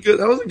been a week.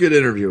 That was a good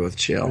interview with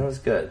Chael. That was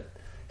good.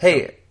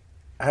 Hey,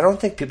 I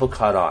don't think people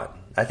caught on.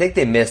 I think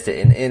they missed it.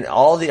 In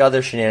all the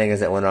other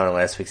shenanigans that went on in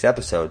last week's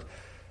episode,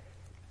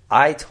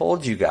 I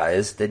told you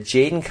guys that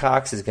Jaden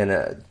Cox is going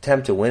to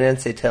attempt to win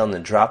NCAA title and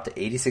then drop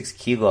to 86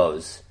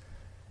 kilos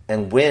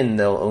and win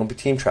the Olympic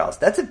team trials.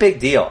 That's a big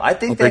deal. I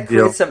think that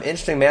creates some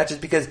interesting matches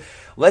because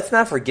let's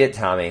not forget,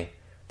 Tommy,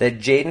 that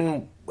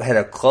Jaden had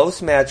a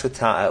close match with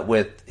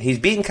he's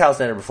beaten Kyle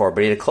Snyder before,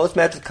 but he had a close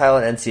match with Kyle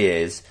at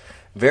NCAAs,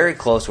 very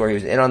close, where he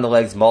was in on the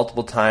legs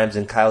multiple times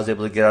and Kyle was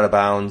able to get out of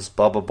bounds,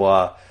 blah, blah,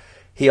 blah.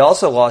 He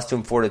also lost to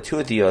him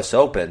 4-2 at the U.S.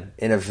 Open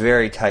in a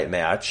very tight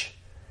match.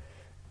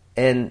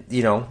 And,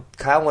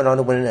 Kyle went on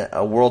to win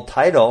a world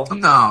title.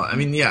 No, I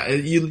mean, yeah,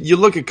 you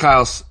look at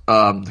Kyle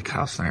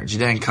Snyder,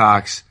 Jaden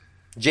Cox.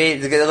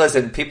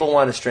 Listen, people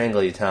want to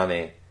strangle you,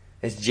 Tommy.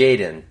 It's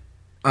Jaden.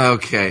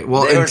 Okay,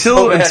 well,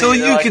 until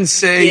you can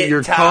say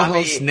your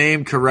co-host's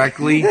name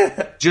correctly,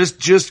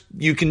 just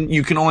you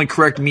can only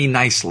correct me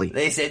nicely.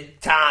 They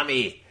said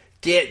Tommy.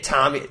 Get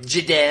Tommy.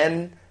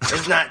 Jaden.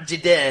 It's not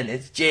Jaden.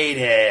 It's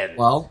Jaden.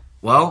 Well,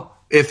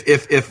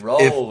 if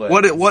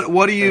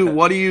what do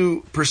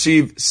you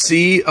perceive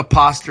C''MON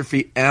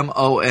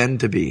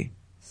to be?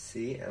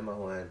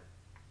 C''MON.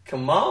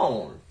 Come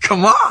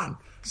on.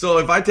 So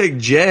if I take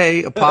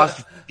J''DEN,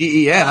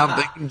 I'm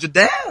thinking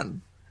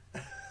Jaden.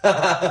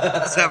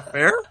 Is that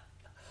fair?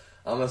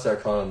 I'm gonna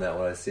start calling him that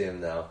when I see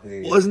him now.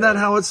 Well, isn't that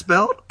how it's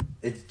spelled?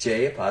 It's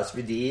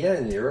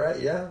J''DEN. You're right.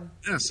 Yeah.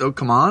 Yeah. So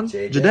come on,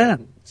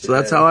 Jaden. So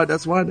that's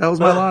why that was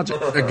my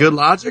logic. A good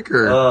logic,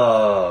 or?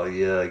 Oh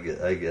yeah,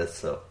 I guess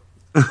so.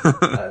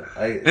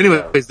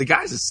 Anyways, the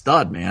guy's a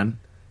stud, man.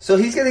 So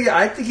he's gonna.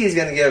 I think he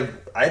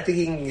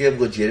can give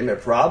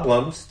legitimate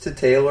problems to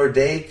Taylor,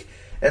 Dake,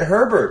 and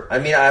Herbert. I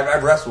mean,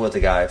 I've wrestled with the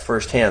guy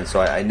firsthand,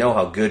 so I know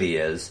how good he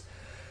is.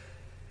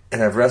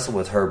 And I've wrestled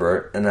with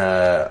Herbert, and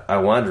I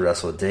wanted to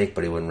wrestle with Dake,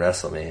 but he wouldn't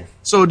wrestle me.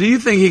 So do you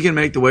think he can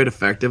make the weight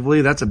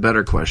effectively? That's a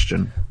better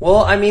question. Well,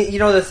 I mean,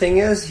 the thing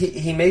is,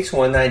 he makes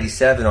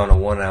 197 on a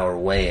 1 hour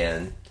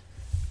weigh-in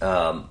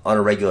on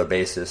a regular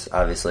basis,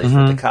 obviously,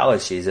 for the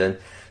college season.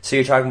 So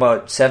you're talking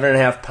about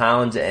 7.5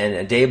 pounds,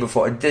 and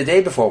the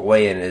day before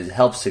weigh-in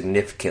helps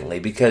significantly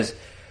because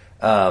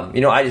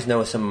I just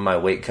know some of my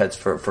weight cuts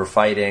for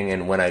fighting,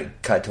 and when I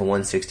cut to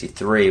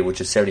 163,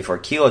 which is 74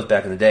 kilos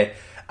back in the day,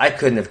 I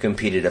couldn't have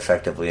competed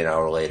effectively an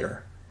hour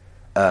later.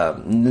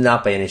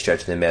 Not by any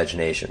stretch of the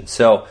imagination.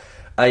 So,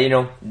 they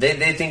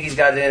think he's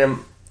got it in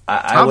him.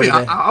 I'll be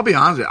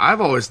honest with you. I've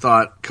always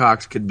thought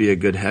Cox could be a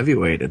good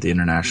heavyweight at the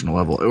international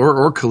level,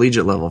 or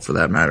collegiate level for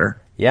that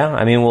matter. Yeah,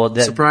 I mean,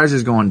 surprised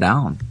he's going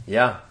down.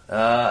 Yeah.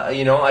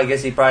 I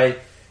guess he's probably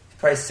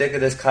sick of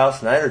this Kyle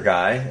Snyder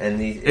guy.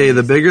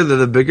 The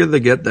bigger they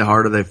get, the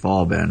harder they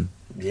fall, Ben.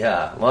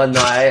 Yeah. Well,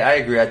 no, I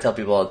agree. I tell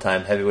people all the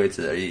time, heavyweights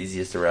are the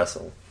easiest to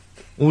wrestle.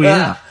 Oh,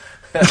 yeah.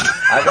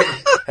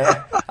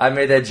 I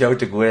made that joke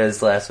to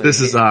Gwiz last week.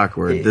 This is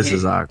awkward.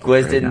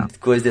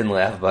 Gwiz didn't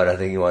laugh about it. I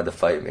think he wanted to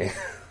fight me.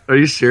 Are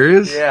you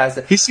serious?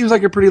 Yeah. He seems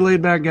like a pretty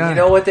laid back guy. You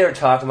know what they were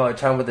talking about?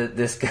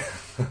 This guy.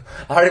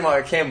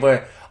 I can't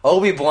believe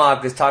Obi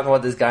Blanc is talking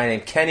about this guy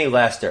named Kenny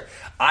Lester.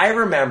 I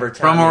remember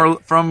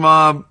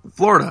from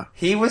Florida.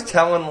 He was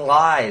telling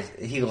lies.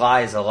 He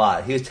lies a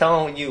lot. He was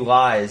telling you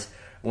lies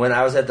when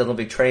I was at the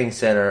Olympic Training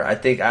Center. I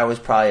think I was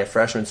probably a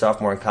freshman,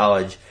 sophomore in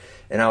college.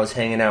 And I was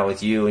hanging out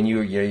with you, and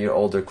you're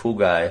older, cool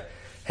guy.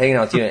 hanging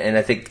out with you, and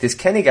I think this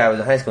Kenny guy was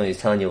in high school and he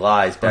was telling you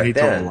lies back he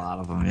then. told a lot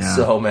of them, yeah.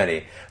 So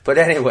many. But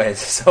anyways,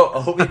 so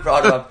Obi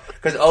brought him up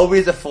because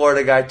Obi's a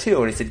Florida guy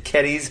too, and he said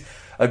Kenny's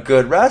a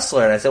good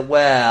wrestler, and I said,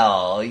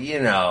 well,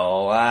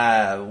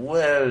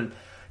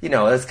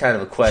 that's kind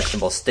of a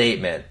questionable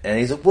statement. And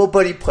he said, well,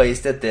 but he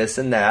placed at this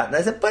and that, and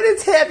I said, but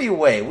it's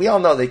heavyweight. We all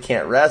know they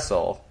can't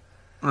wrestle.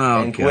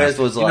 Oh, and Gwiz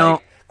was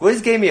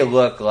Gwiz gave me a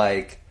look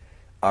like,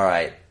 all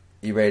right,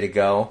 you ready to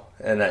go?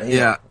 And that's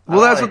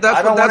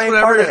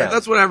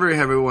what every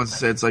heavyweight wants to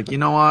say. It's like, you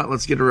know what?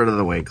 Let's get rid of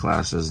the weight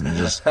classes and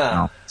just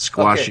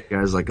squash you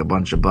guys like a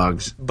bunch of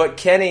bugs. But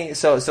Kenny,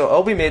 so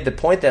Obi made the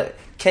point that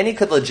Kenny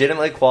could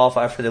legitimately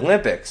qualify for the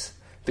Olympics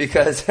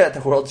because at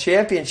the World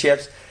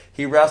Championships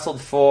he wrestled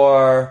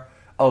for.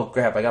 Oh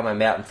crap! I got my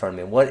map in front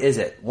of me. What is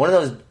it? One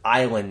of those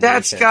island.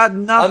 That's nations. Got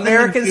nothing.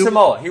 American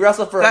Samoa. He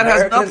wrestled for that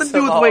American has nothing to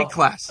do with weight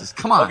classes.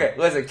 Come on. Okay,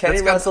 listen.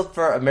 Kenny wrestled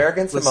for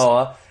American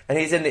Samoa, and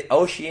he's in the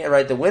Oceania.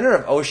 Right, the winner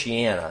of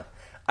Oceania.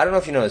 I don't know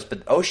if you know this,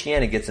 but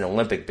Oceania gets an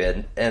Olympic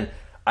bid, and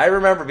I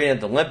remember being at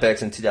the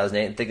Olympics in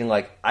 2008 and thinking,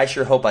 like, I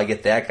sure hope I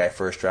get that guy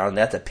first round.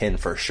 That's a pin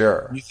for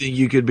sure. You think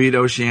you could beat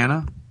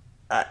Oceania?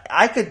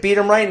 I could beat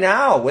him right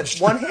now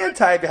with one hand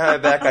tied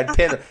behind my back. I'd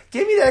pin him.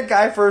 Give me that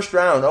guy first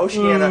round,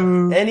 Oceania,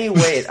 any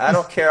weight. I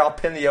don't care. I'll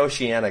pin the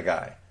Oceania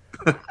guy.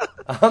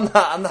 I'm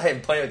not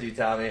even playing with you,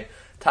 Tommy.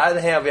 Tie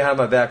the hand behind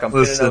my back. I'm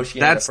pinning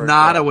Oceania. That's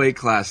not a weight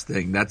class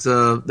thing. That's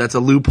a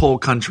loophole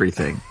country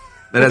thing.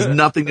 That has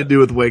nothing to do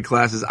with weight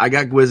classes. I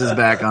got Gwiz's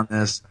back on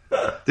this.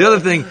 The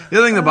other thing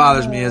that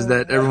bothers me is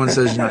that everyone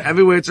says,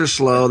 heavyweights are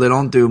slow. They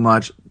don't do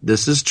much.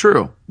 This is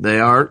true. They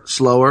are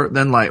slower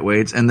than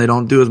lightweights, and they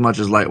don't do as much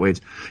as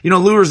lightweights.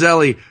 Lou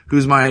Roselli,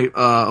 who's my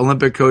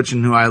Olympic coach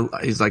and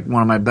he's like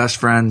one of my best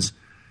friends.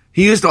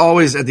 He used to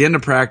always, at the end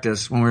of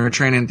practice, when we were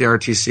training at the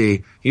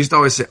RTC, he used to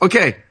always say,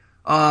 okay,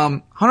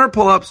 100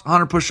 pull-ups,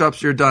 100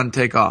 push-ups, you're done,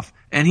 take off.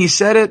 And he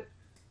said it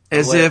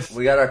as if...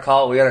 We got our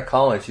call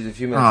in. She's a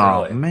few minutes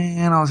early. Oh,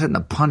 man, I was hitting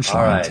the punchline.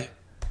 All right.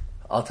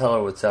 I'll tell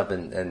her what's up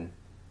and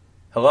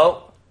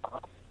hello?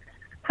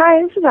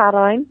 Hi, this is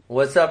Adeline.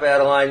 What's up,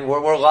 Adeline?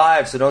 We're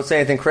live, so don't say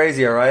anything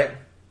crazy, all right?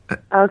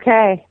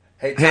 Okay.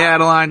 Hey,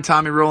 Adeline.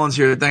 Tommy Rollins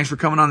here. Thanks for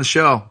coming on the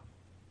show.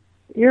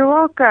 You're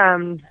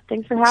welcome.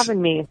 Thanks for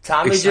having me.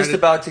 Tommy's just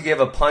about to give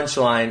a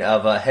punchline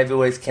of a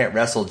heavyweights can't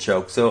wrestle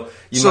joke, so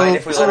mind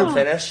if we let him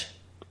finish?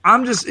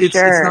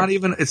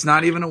 It's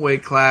not even a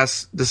weight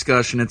class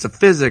discussion. It's a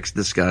physics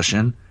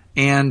discussion.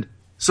 And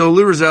so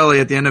Lou Roselli,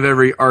 at the end of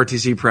every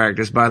RTC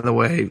practice, by the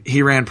way,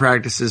 he ran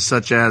practices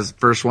such as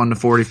first 1 to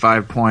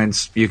 45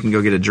 points. You can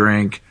go get a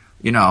drink.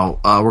 We're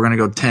going to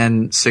go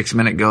 10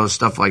 6-minute goes,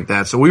 stuff like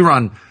that. So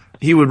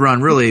he would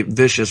run really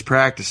vicious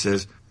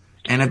practices.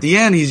 And at the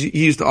end, he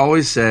used to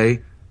always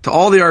say to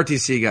all the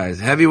RTC guys,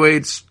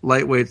 heavyweights,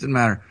 lightweights, didn't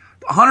matter,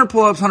 100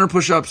 pull-ups, 100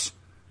 push-ups,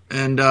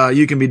 and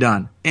you can be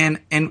done. And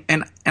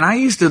I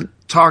used to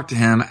talk to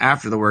him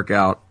after the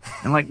workout,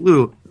 and like,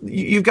 Lou,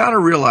 you've got to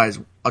realize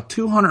a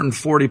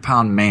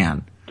 240-pound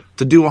man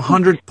to do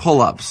 100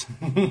 pull-ups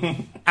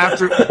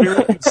after a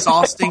very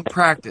exhausting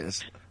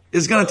practice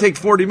is going to take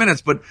 40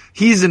 minutes, but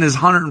he's in his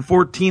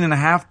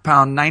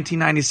 114.5-pound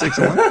 1996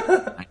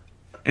 Olympic.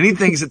 And he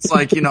thinks it's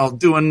like,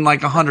 doing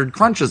like 100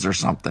 crunches or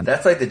something.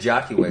 That's like the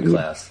jockey weight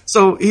class.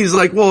 So he's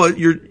like, well,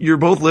 you're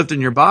both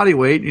lifting your body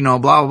weight, blah,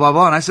 blah, blah,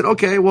 blah. And I said,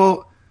 okay,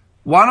 well,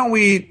 why don't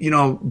we,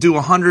 do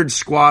 100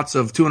 squats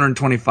of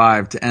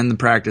 225 to end the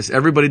practice?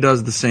 Everybody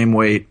does the same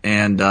weight,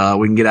 and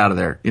we can get out of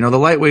there. The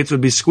lightweights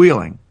would be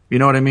squealing. You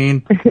know what I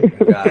mean?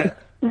 Got it.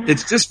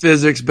 It's just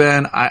physics,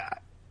 Ben.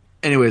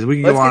 Anyways,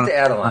 we can go on. Let's get to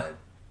Adeline.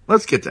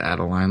 Let's get to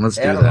Adeline. Let's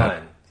do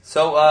that.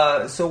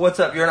 So what's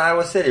up? You're in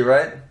Iowa City,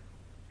 right?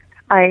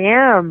 I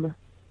am.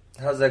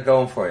 How's that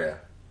going for you?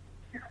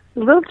 A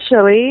little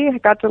chilly. I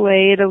got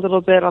delayed a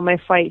little bit on my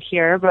flight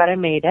here, but I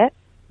made it.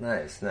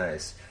 Nice.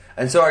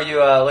 And so are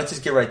you, let's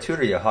just get right to it,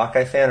 are you a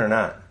Hawkeye fan or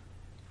not?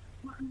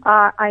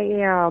 I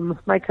am.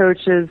 My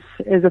coach is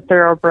a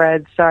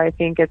thoroughbred, so I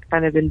think it's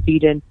kind of been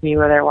beat into me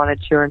whether I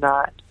wanted to or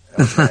not.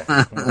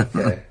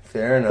 Okay.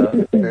 Fair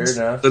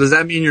enough. So does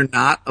that mean you're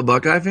not a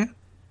Buckeye fan?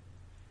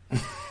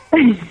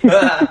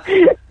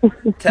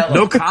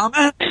 No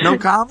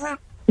comment?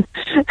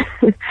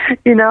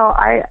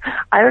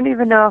 I don't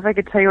even know if I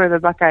could tell you where the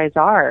Buckeyes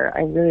are.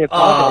 I really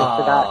apologize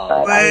for that,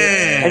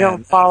 but I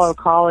don't follow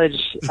college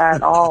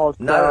at all.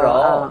 Not at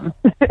all.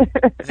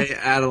 Hey,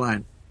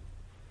 Adeline,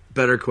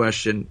 better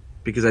question,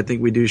 because I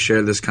think we do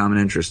share this common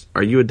interest.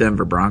 Are you a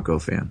Denver Bronco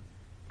fan?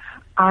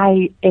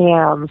 I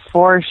am,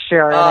 for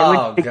sure. And I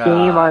went to the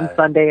game on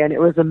Sunday, and it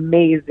was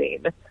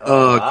amazing.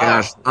 Oh,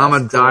 gosh. I'm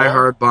a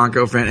diehard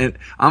Bronco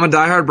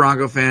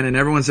fan. And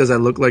everyone says I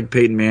look like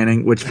Peyton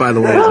Manning, which, by the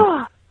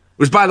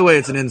way,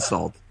 it's an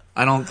insult.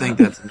 I don't think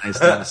that's a nice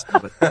thing to say,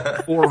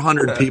 but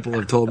 400 people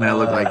have told me I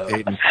look like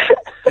Peyton.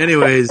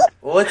 Anyways.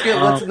 Well, let's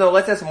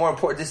ask more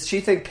important. Does she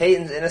think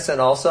Peyton's innocent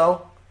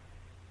also?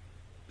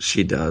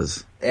 She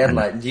does.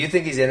 Adeline, do you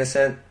think he's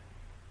innocent?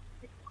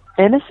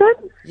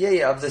 Innocent?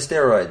 Yeah, of the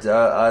steroids.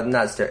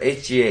 Not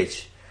steroids.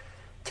 HGH.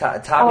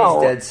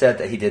 Tommy's dead set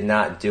that he did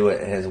not do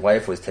it, and his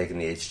wife was taking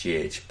the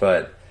HGH.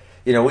 But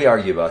we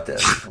argue about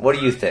this. What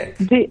do you think?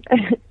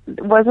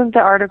 Wasn't the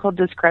article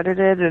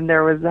discredited? And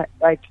there was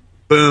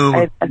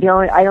boom.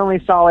 I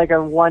only saw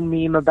a one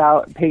meme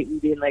about Peyton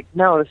being like,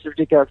 "No, this is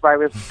ridiculous. Why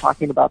was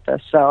talking about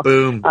this?" So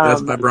boom.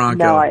 That's my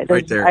Bronco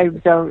right there.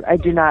 I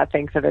do not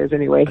think that there's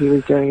any way he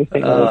was doing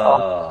anything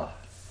illegal.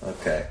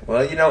 Okay.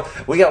 Well,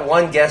 we got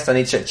one guest on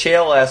each.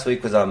 Chael last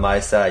week was on my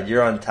side.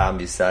 You're on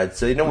Tommy's side.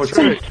 So, we're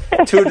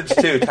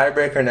 2-2.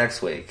 Tiebreaker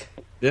next week.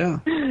 Yeah.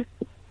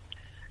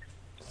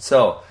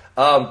 So,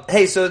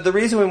 hey, so the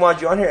reason we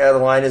wanted you on here,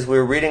 Adeline, is we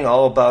were reading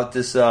all about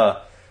this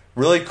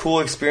really cool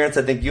experience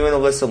I think you and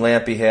Alyssa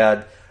Lampy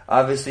had.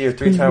 Obviously, you're a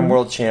 3-time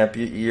world champ.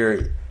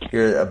 You're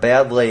a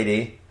bad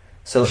lady.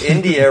 So,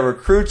 India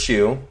recruits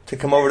you to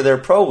come over to their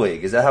pro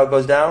league. Is that how it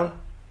goes down?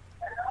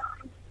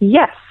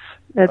 Yes.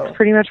 That's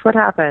pretty much what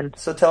happened.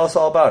 So tell us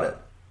all about it.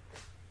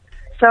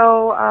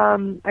 So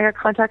I got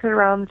contacted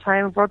around the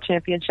time of World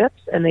Championships,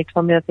 and they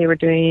told me that they were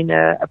doing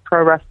a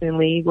pro wrestling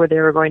league where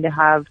they were going to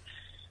have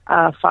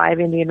 5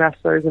 Indian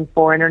wrestlers and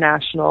 4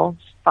 internationals,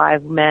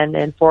 5 men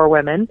and 4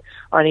 women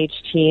on each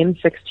team,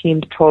 6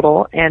 teams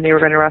total, and they were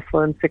going to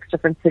wrestle in 6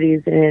 different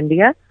cities in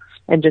India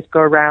and just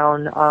go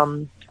around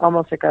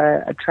almost like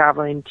a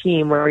traveling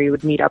team where you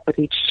would meet up with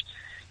each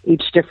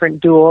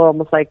different duel,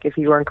 almost like if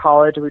you were in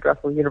college, we'd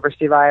wrestle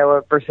University of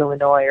Iowa versus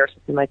Illinois or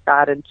something like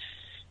that, and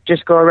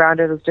just go around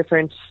to those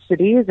different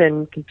cities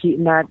and compete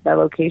in that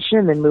location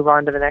and then move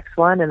on to the next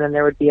one. And then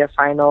there would be a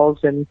finals,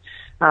 and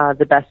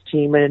the best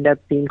team would end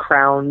up being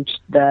crowned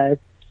the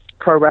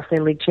Pro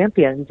Wrestling League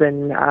champions.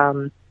 And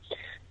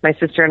my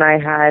sister and I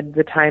had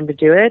the time to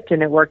do it,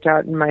 and it worked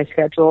out in my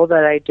schedule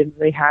that I didn't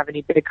really have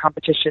any big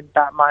competition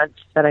that month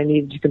that I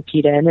needed to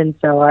compete in. And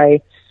so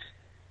I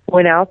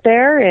went out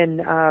there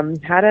and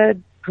had a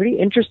pretty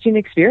interesting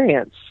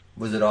experience.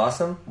 Was it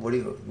awesome? What do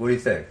you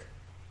think?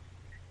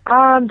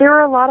 There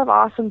were a lot of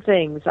awesome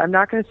things. I'm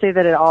not going to say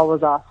that it all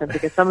was awesome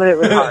because some of it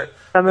was hard.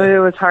 Some of it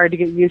was hard to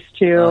get used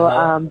to.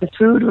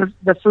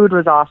 The food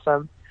was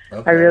awesome.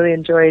 Okay. I really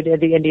enjoyed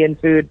the Indian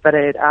food, but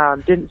it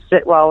didn't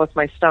sit well with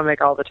my stomach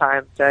all the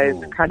time. So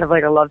it's kind of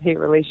like a love-hate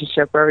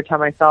relationship where every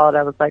time I saw it,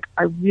 I was like,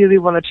 I really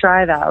want to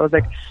try that. I was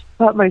like,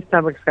 but my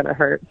stomach's going to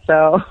hurt.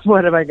 So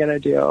what am I going to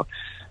do?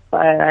 But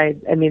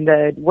I mean,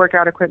 the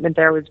workout equipment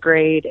there was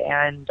great,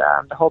 and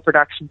the whole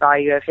production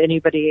value. If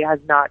anybody has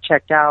not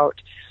checked out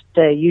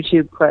the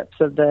YouTube clips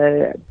of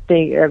the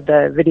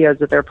videos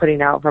that they're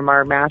putting out from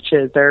our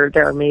matches, they're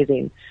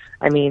amazing.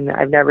 I mean,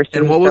 I've never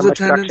seen so much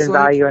production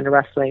value in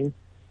wrestling.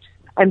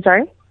 I'm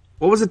sorry?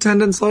 What was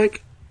attendance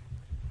like?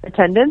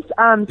 Attendance?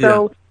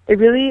 So it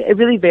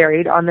really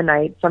varied on the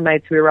night. Some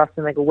nights we were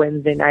wrestling like a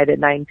Wednesday night at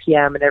 9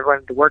 p.m. and everyone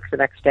had to work the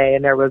next day,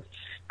 and there was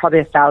probably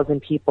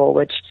 1,000 people,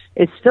 which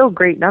is still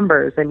great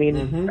numbers. I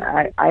mean,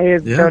 I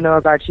don't know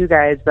about you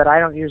guys, but I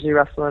don't usually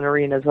wrestle in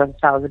arenas with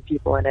 1,000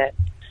 people in it.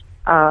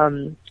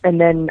 And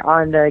then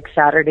on the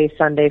Saturday,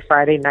 Sunday,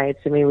 Friday nights,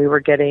 I mean, we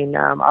were getting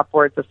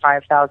upwards of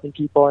 5,000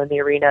 people in the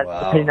arena. Wow.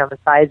 Depending on the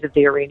size of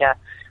the arena,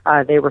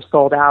 they were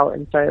sold out,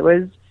 and so it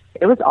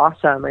was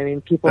awesome. I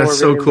mean, people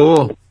That's were really so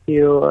cool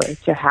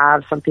to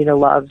have something to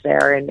love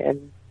there,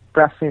 and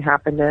wrestling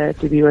happened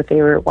to be what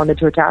they wanted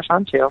to attach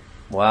onto.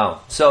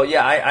 Wow. So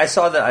yeah, I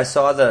saw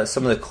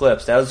some of the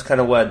clips. That was kind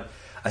of what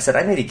I said.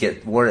 I need to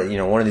get one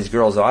of these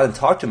girls on and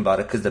talk to them about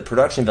it because the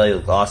production value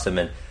looked awesome.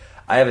 And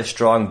I have a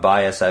strong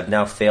bias. I've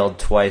now failed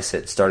twice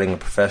at starting a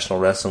professional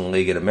wrestling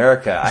league in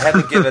America. I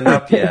haven't given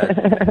up yet.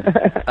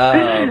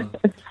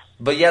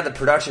 But yeah, the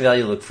production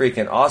value looked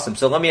freaking awesome.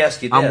 So let me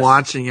ask you this. I'm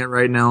watching it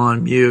right now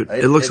on mute.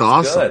 It looks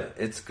awesome.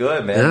 It's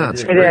good, man. Yeah,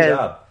 it's a great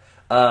job.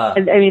 I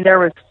mean, there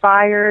was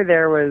fire.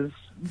 There was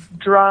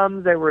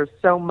drums. There was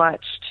so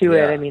much to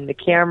it. I mean, the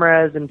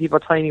cameras and people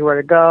telling you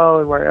where to go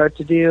and what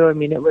to do. I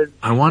mean, it was.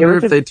 I wonder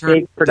if they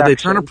did they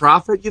turn a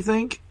profit? You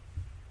think?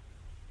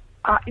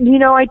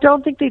 I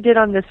don't think they did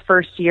on this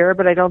first year,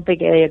 but I don't think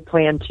they had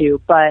planned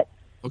to. But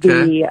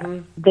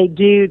they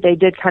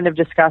did kind of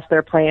discuss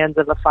their plans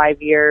of the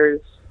 5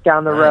 years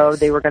down the road.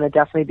 They were going to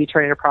definitely be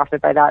turning a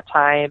profit by that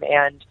time,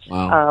 and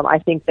I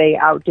think they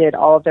outdid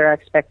all of their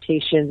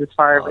expectations as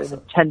far as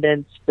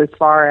attendance, as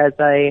far as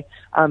a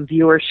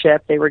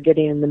viewership. They were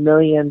getting in the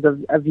millions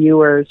of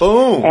viewers.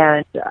 Boom!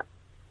 And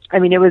I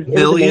mean, it was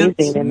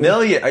amazing.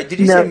 Did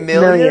you say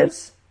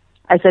millions?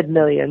 I said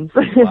millions.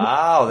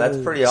 Wow, that's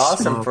pretty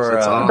awesome for.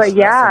 Awesome. But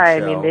yeah, I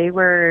mean, they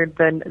were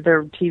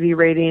their TV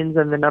ratings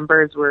and the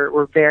numbers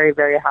were very,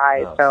 very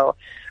high. Oh. So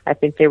I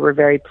think they were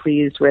very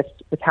pleased with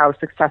how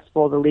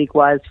successful the league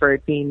was for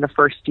it being the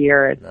first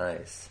year.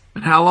 Nice.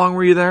 And how long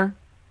were you there?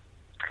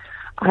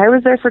 I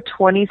was there for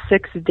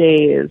 26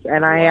 days,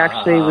 and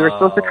we were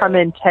supposed to come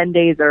in 10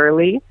 days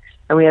early,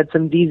 and we had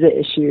some visa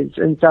issues,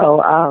 and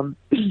so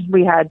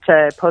we had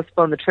to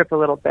postpone the trip a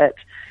little bit.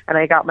 And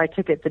I got my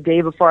ticket the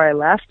day before I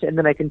left, and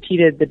then I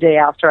competed the day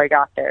after I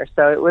got there.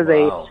 So it was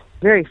a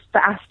very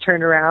fast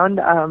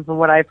turnaround. From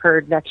what I've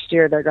heard, next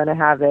year they're going to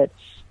have it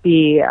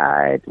be,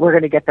 we're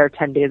going to get there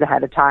 10 days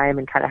ahead of time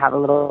and kind of have a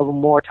little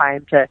more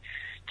time to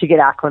get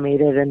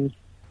acclimated. And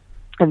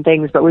and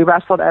things. But we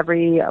wrestled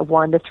every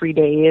 1 to 3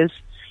 days.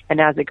 And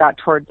as it got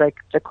towards like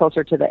the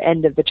closer to the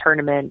end of the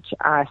tournament,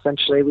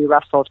 essentially we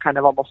wrestled kind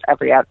of almost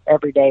every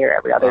day or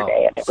every other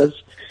day, and it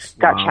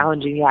got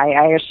challenging. Yeah,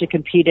 I actually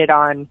competed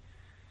on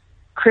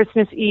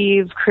Christmas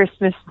Eve,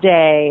 Christmas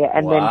Day,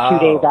 and then 2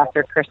 days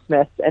after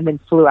Christmas, and then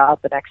flew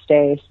out the next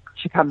day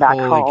to come back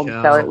home.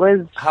 Cow. So it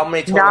was how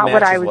many not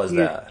what I was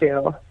used that?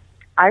 to.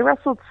 I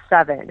wrestled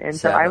 7, and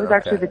so I was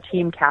actually the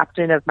team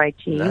captain of my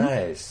team.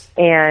 Nice.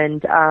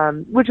 And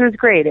which was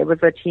great. It was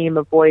a team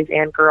of boys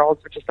and girls,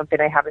 which is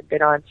something I haven't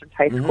been on since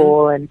high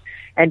school, and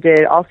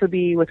to also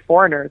be with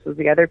foreigners was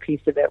the other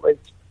piece of it. Was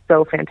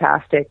so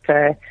fantastic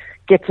to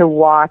get to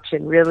watch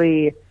and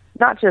really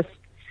not just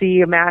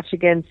see a match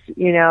against,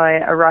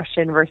 a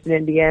Russian versus an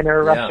Indian or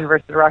a Russian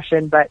versus a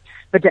Russian, but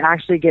to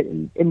actually get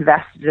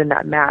invested in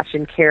that match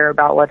and care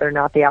about whether or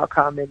not the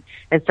outcome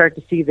and start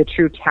to see the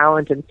true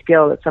talent and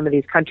skill that some of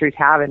these countries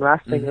have in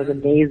wrestling was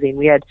amazing.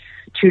 We had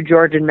 2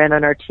 Georgian men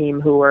on our team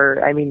who were,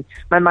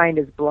 my mind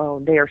is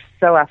blown. They are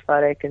so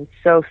athletic and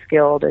so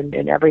skilled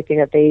in everything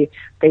that they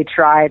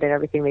tried and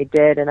everything they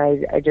did. And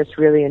I just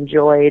really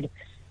enjoyed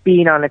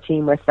being on a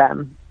team with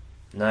them.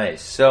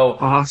 Nice. So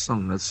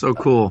awesome. That's so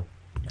cool.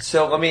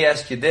 So let me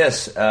ask you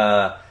this.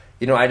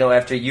 I know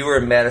after you were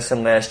in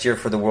Madison last year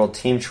for the World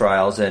Team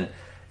Trials, and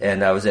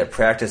I was at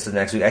practice the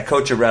next week. I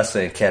coach a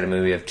wrestling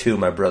academy. We have 2.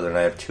 My brother and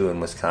I have 2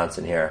 in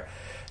Wisconsin here.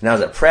 And I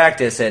was at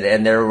practice,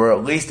 and there were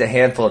at least a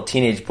handful of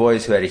teenage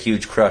boys who had a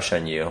huge crush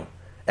on you.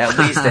 At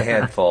least a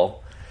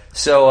handful.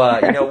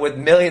 So, with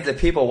millions of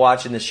people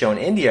watching the show in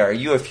India, are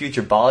you a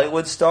future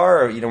Bollywood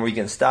star? Or, were you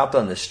getting stopped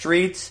on the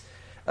streets?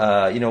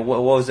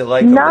 What was it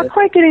like? Not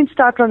quite getting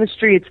stopped on the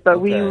streets,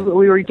 but we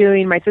were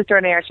doing, my sister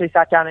and I actually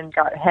sat down and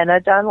got henna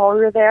done while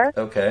we were there.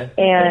 Okay.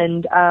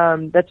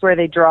 And that's where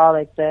they draw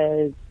like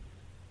the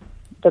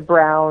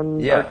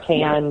brown or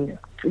tan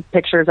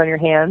pictures on your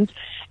hands.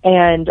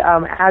 And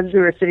as we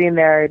were sitting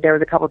there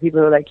was a couple of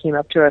people who came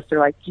up to us. They're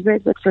like, "You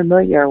guys look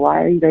familiar.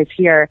 Why are you guys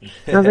here?"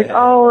 And I was like,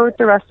 "Oh, we're at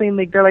the wrestling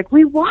league." They're like,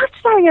 "We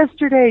watched that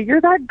yesterday. You're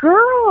that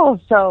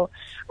girl." So,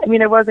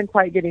 I wasn't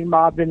quite getting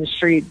mobbed in the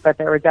street, but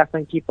there were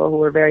definitely people who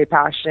were very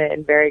passionate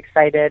and very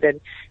excited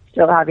and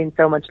still having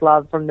so much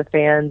love from the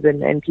fans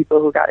and people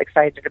who got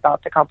excited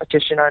about the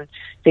competition on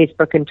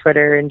Facebook and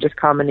Twitter and just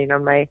commenting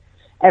on my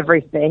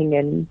everything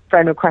and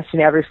friend requesting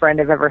every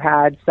friend I've ever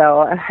had.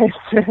 So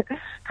it's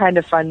kind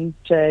of fun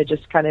to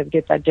just kind of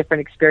get that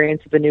different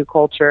experience of a new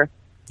culture.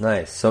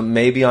 Nice. So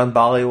maybe on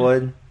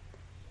Bollywood?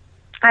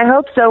 I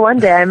hope so one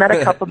day. I met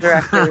a couple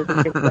directors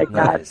and things like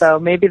that, so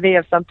maybe they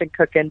have something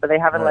cooking, but they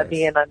haven't let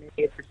me in on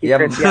any of the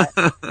secrets yet.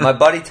 My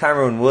buddy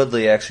Tyrone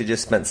Woodley actually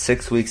just spent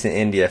 6 weeks in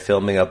India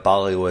filming a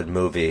Bollywood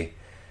movie.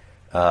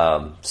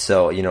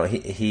 So,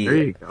 he there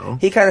you go.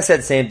 He kind of said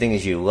the same thing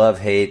as you. Love,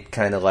 hate,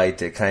 kind of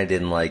liked it, kind of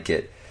didn't like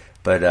it.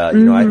 But,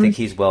 I think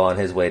he's well on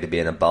his way to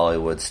being a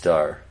Bollywood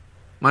star.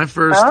 My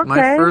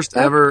first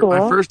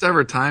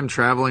ever time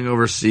traveling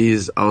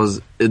overseas, I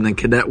was in the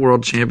Cadet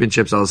World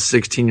Championships. I was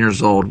 16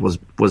 years old. Was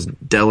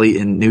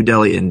New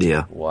Delhi,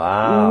 India.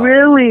 Wow!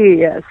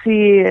 Really?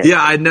 See?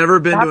 Yeah, I'd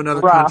never been to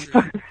another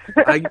country.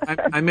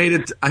 I made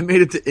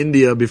it to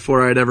India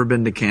before I'd ever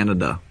been to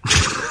Canada.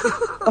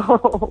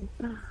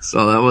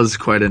 So that was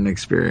quite an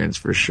experience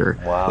for sure.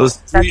 Wow! Those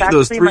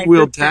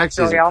 3-wheeled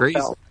taxis are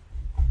crazy.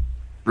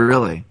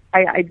 Really?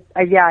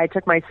 I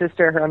took my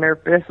sister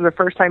this was the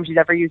first time she'd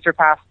ever used her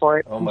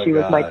passport. She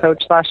was my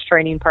coach /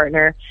 training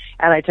partner,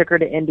 and I took her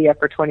to India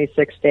for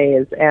 26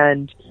 days.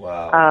 And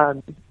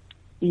wow.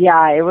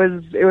 It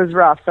was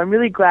rough. So I'm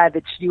really glad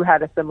that you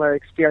had a similar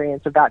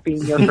experience of that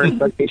being your first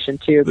location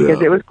too,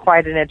 because it was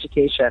quite an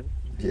education.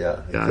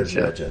 Yeah, I could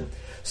imagine.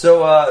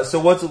 So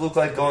what's it look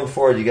like going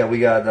forward? We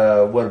got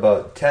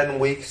about 10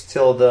 weeks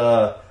till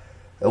the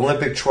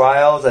Olympic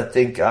trials. I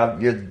think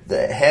you're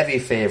the heavy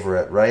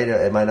favorite, right?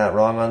 Am I not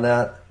wrong on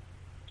that?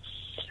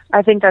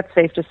 I think that's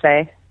safe to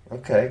say.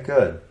 Okay,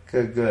 good.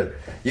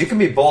 You can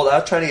be bold. I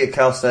was trying to get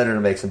Cal Snyder to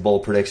make some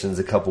bold predictions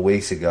a couple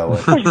weeks ago.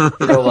 And,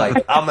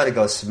 I'm going to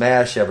go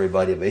smash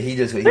everybody, but he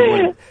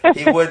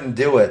wouldn't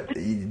do it.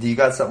 Do you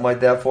got something like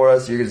that for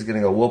us? You're just going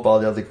to go whoop all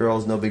the other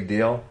girls, no big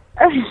deal?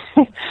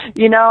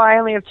 I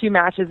only have 2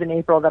 matches in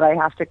April that I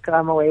have to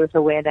come away with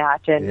a win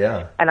at,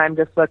 and I'm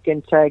just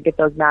looking to get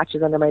those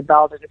matches under my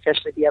belt and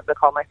officially be able to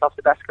call myself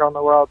the best girl in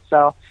the world.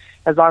 So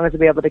as long as I'll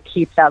be able to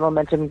keep that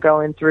momentum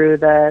going through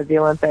the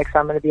Olympics,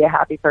 I'm going to be a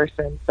happy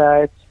person.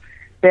 So it's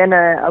been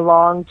a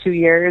long 2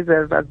 years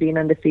of being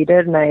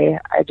undefeated, and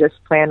I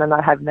just plan on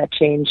not having that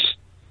change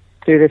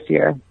through this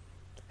year.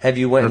 Have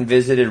you went and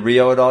visited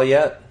Rio at all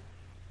yet?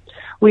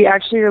 We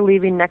actually are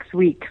leaving next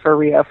week for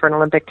Rio for an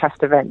Olympic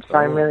test event, so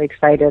I'm really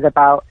excited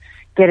about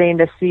getting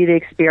to see the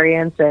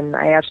experience, and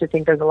I actually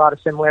think there's a lot of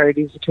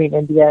similarities between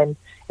India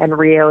and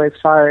Rio as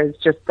far as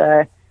just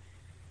the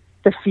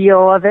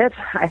feel of it.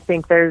 I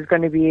think there's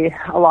going to be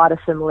a lot of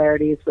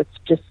similarities with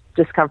just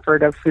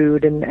discomfort of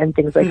food and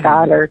things like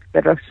that, or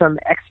that are some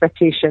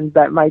expectations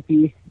that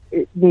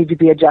need to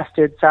be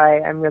adjusted. So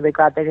I'm really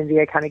glad that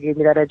India kind of gave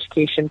me that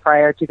education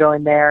prior to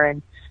going there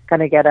and going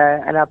to get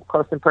an up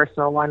close and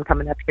personal one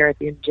coming up here at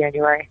the end of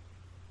January.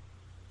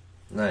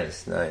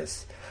 Nice.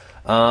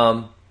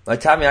 Tommy,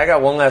 I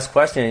got one last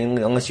question,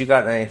 unless you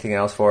got anything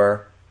else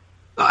for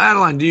her.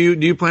 Adeline, do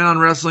you plan on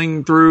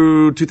wrestling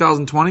through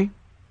 2020?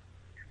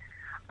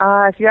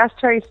 If you ask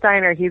Terry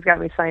Steiner, he's got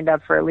me signed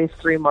up for at least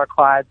 3 more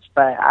quads,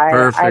 but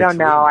I don't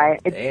know.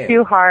 It's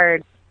too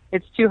hard.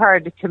 It's too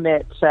hard to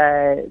commit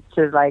to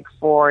like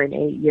 4 and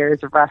 8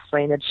 years of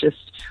wrestling. It's just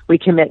we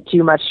commit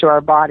too much to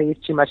our bodies,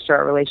 too much to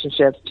our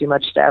relationships, too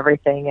much to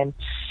everything,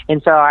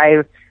 and so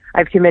I've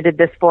committed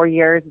this 4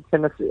 years. It's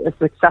been a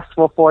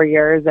successful 4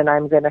 years, and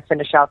I'm going to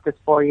finish out this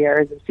 4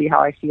 years and see how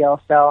I feel.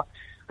 So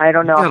I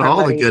don't know. You got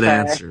all the good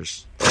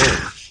answers.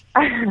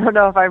 I don't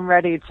know if I'm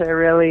ready to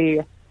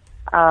really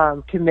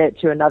commit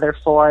to another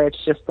 4.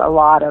 It's just a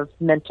lot of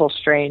mental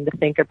strain to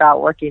think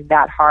about working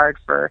that hard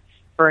for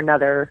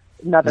another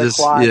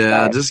quad.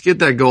 Yeah, just get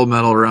that gold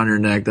medal around your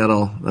neck.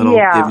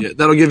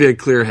 That'll give you a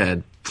clear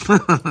head.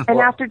 And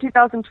after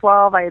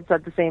 2012, I had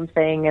said the same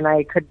thing, and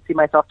I couldn't see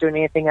myself doing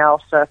anything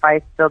else. So if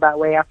I feel that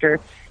way after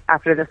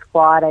this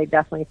quad, I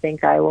definitely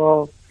think I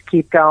will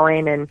keep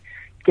going and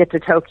get to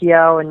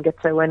Tokyo and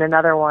get to win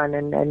another one,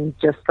 and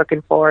just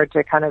looking forward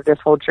to kind of this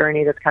whole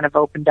journey that's kind of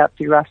opened up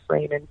through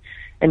wrestling,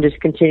 and just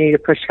continue to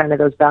push kind of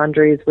those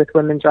boundaries with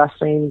women's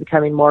wrestling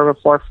becoming more of a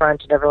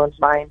forefront in everyone's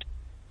mind.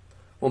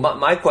 Well,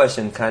 my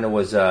question kind of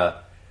was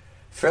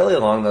fairly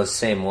along those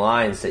same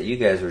lines that you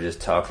guys were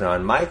just talking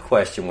on. My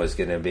question was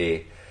going to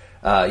be,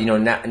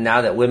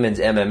 now that women's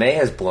MMA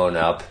has blown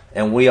up,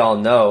 and we all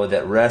know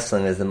that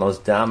wrestling is the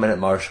most dominant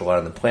martial art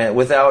on the planet,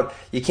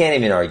 you can't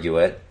even argue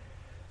it.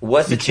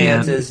 What's the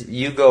chances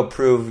you go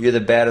prove you're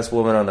the baddest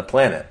woman on the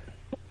planet?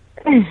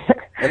 And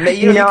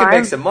you can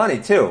make some money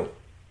too.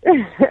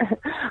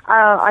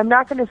 I'm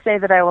not going to say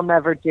that I will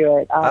never do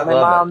it. My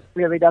mom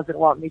really doesn't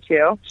want me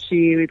to.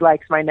 She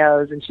likes my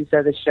nose, and she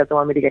said that she doesn't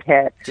want me to get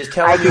hit. Just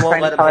tell her you won't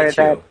let him hit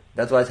you.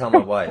 That's what I tell my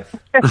wife.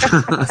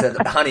 I said,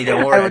 honey,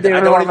 don't worry. I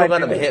don't even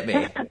let him hit me.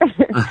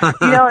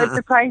 If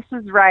the price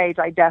is right,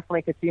 I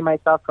definitely could see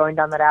myself going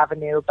down that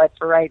avenue. But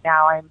for right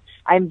now,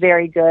 I'm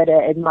very good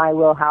in my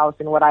wheelhouse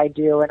and what I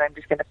do, and I'm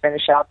just going to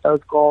finish out those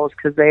goals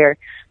because they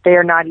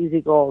are not easy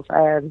goals.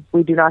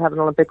 We do not have an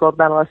Olympic gold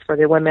medalist for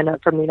the women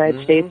from the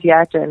United States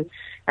yet, and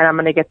I'm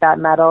going to get that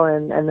medal,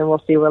 and then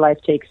we'll see where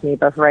life takes me.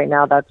 But for right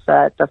now, that's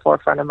at the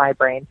forefront of my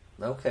brain.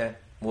 Okay.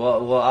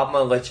 Well, I'm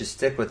going to let you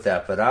stick with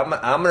that, but I'm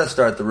going to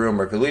start the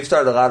rumor, because we've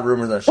started a lot of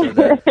rumors on the show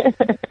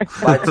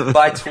that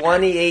by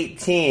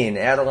 2018,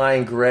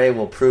 Adeline Gray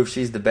will prove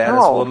she's the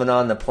baddest woman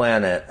on the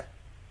planet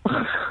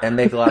and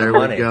make a lot of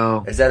money.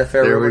 Go. Is that a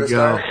fair rumor to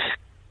start?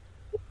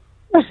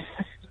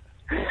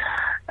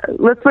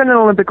 Let's win an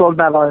Olympic gold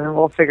medal, and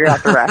we'll figure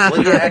out the rest.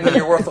 Well, yeah,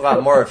 you're worth a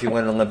lot more if you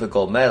win an Olympic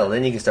gold medal.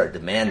 Then you can start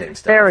demanding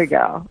stuff. There we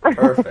go.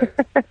 Perfect.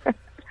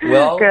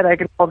 Well, good. I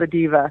can hold a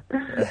diva.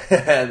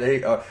 There you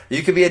go.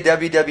 You could be a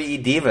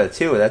WWE diva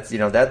too. That's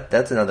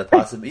that's another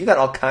possibility. You got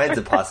all kinds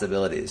of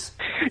possibilities.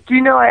 Do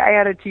you know I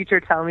had a teacher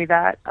tell me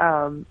that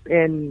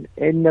in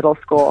middle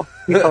school.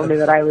 He told me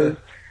that I was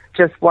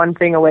just one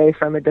thing away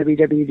from a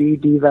WWE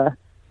diva.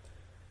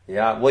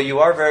 Yeah. Well,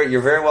 you're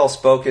very well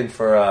spoken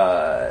for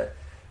a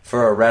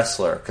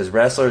wrestler, because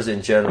wrestlers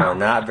in general are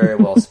not very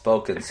well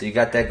spoken. So you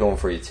got that going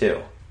for you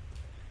too.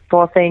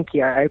 Well, thank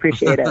you. I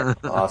appreciate it.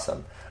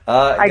 Awesome.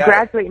 I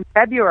graduate in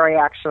February,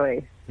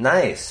 actually.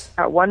 Nice.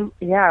 1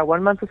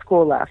 month of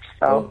school left.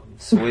 So oh,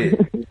 sweet.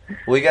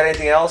 Well, you got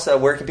anything else?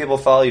 Where can people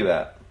follow you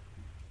at?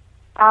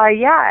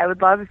 I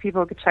would love if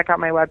people could check out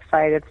my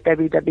website. It's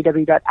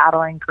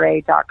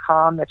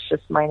www.adelinegray.com. That's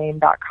just my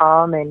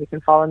name.com. And you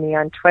can follow me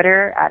on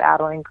Twitter at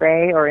Adeline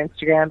Gray, or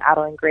Instagram,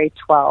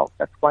 AdelineGray12.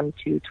 That's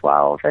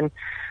 1212. And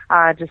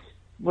just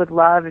would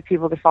love if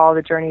people could follow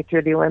the journey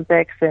through the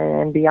Olympics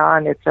and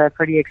beyond. It's a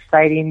pretty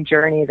exciting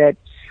journey that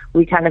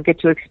we kind of get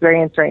to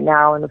experience right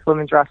now, and with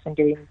women's wrestling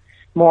getting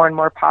more and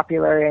more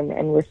popular,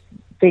 and with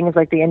things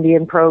like the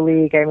Indian Pro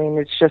League. I mean,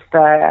 it's just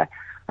an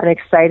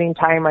exciting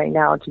time right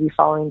now to be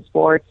following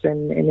sports,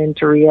 and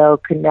into Rio.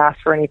 Couldn't ask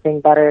for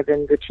anything better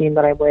than the team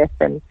that I'm with,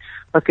 and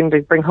looking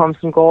to bring home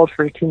some gold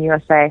for Team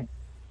USA.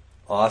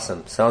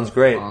 Awesome. Sounds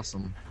great.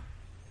 Awesome.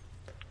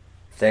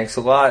 Thanks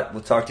a lot.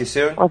 We'll talk to you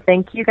soon. Well,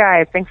 thank you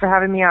guys. Thanks for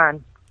having me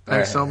on.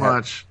 Thanks so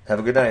much. Have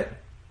a good night.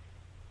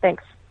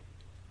 Thanks.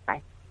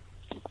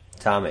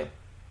 Tommy.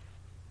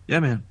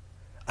 Yeah, man.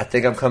 I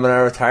think I'm coming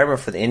out of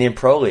retirement for the Indian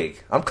Pro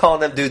League. I'm calling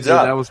them dudes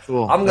up. That was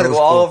cool. I'm going to go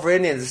all over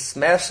Indians and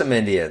smash some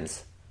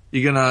Indians.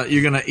 You're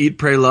gonna eat,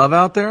 pray, love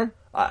out there?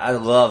 I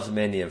love some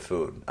Indian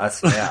food. I'll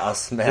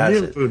smash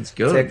Indian it. food's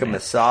good. Tikka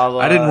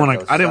masala. I didn't want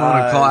to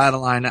call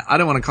Adeline. I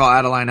didn't want to call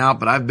Adeline out,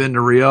 but I've been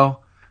to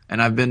Rio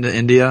and I've been to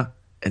India,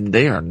 and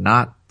they are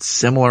not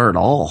similar at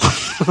all.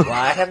 Well,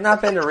 I have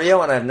not been to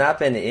Rio and I've not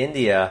been to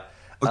India.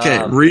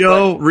 Okay,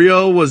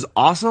 Rio was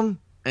awesome,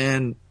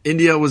 and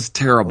India was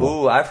terrible.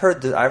 Ooh, I've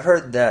heard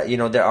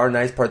that there are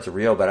nice parts of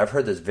Rio, but I've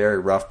heard there's very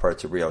rough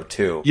parts of Rio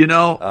too.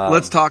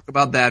 Let's talk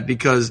about that,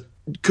 because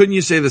couldn't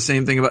you say the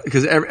same thing about,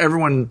 because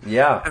everyone,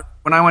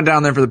 when I went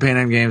down there for the Pan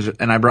Am Games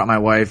and I brought my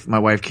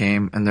wife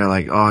came and they're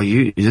like, oh,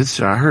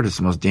 I heard it's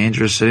the most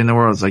dangerous city in the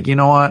world. It's like, you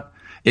know what?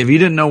 If you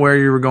didn't know where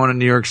you were going in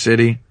New York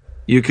City,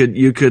 you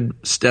could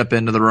step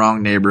into the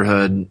wrong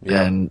neighborhood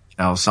and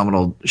someone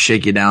will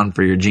shake you down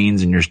for your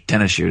jeans and your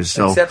tennis shoes.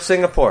 So except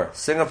Singapore,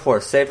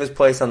 safest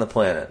place on the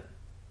planet.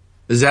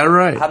 Is that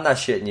right? I'm not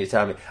shitting you,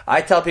 Tommy.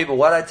 I tell people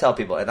what I tell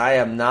people, and I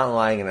am not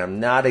lying, and I'm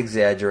not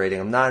exaggerating.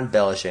 I'm not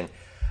embellishing.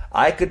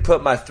 I could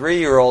put my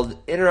 3-year-old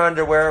in her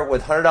underwear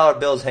with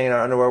 $100 bills hanging out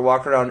her underwear,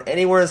 walk around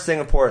anywhere in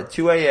Singapore at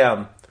 2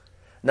 a.m.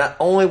 Not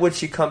only would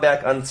she come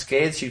back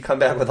unscathed, she'd come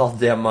back with all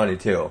the damn money,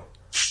 too.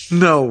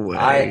 No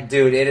way.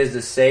 Dude, it is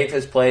the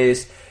safest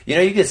place.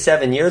 You get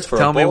 7 years for a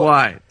bullet. Tell me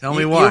why. Tell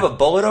me why. You have a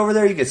bullet over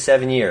there, you get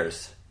 7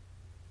 years.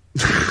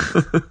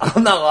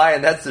 I'm not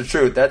lying. That's the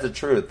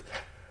truth.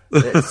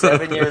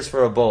 7 years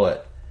for a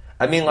bullet.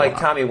 I mean, like,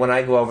 Tommy, when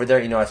I go over there,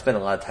 I spend a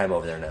lot of time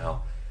over there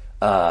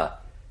now.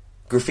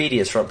 Graffiti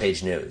is front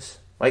page news.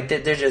 Like,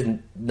 there's just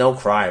no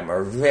crime,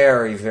 or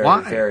very,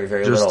 very, very,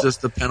 very little.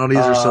 Just the penalties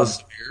are so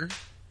severe?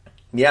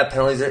 Yeah,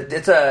 penalties.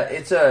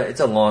 It's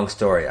a long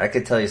story. I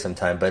could tell you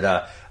sometime, but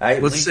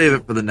let's save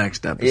it for the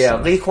next episode. Yeah,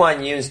 Lee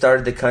Kuan Yew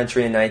started the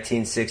country in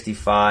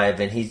 1965,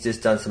 and he's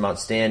just done some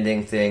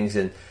outstanding things.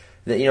 And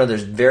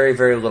there's very,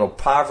 very little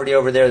poverty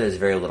over there. There's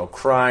very little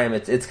crime.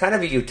 It's kind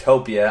of a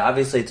utopia.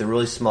 Obviously, it's a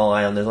really small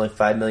island. There's only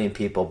 5 million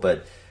people,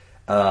 but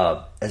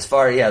as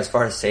far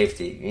as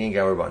safety, you ain't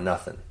got to worry about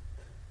nothing.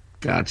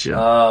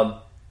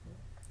 Gotcha.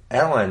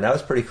 Adeline, that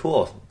was pretty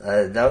cool.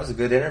 That was a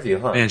good interview,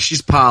 huh? Man,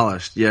 she's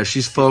polished. Yeah,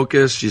 she's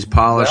focused. She's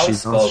polished.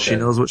 She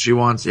knows what she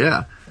wants.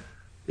 Yeah.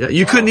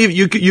 You couldn't even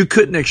you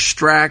couldn't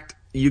extract.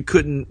 You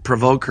couldn't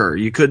provoke her.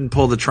 You couldn't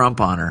pull the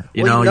Trump on her.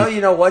 You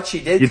know what she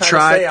did. You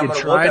tried. I'm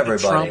going to whoop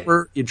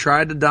everybody. You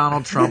tried to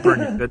Donald Trump her,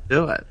 and you couldn't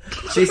do it.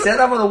 She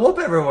said, "I'm going to whoop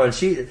everyone."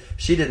 She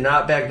did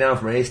not back down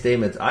from any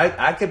statements.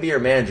 I could be her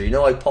manager.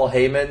 Like Paul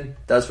Heyman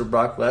does for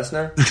Brock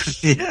Lesnar.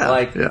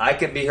 I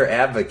could be her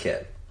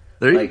advocate.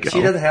 There you go.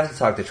 She doesn't have to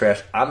talk to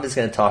trash. I'm just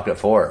going to talk it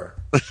for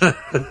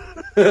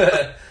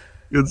her.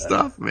 Good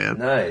stuff, man.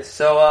 Nice.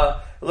 So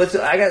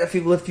I got a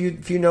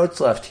few notes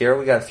left here.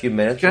 We got a few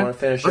minutes. Okay. You want to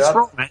finish Let's up?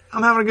 roll, man.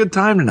 I'm having a good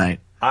time tonight.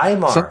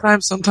 Imar.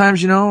 Sometimes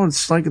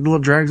it's like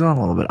it drags on a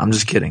little bit. I'm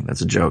just kidding. That's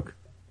a joke.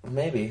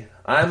 Maybe.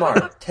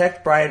 Imar.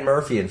 Tech Brian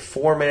Murphy in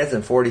 4 minutes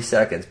and 40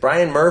 seconds.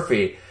 Brian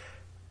Murphy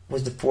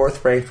was the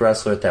 4th ranked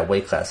wrestler at that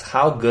weight class.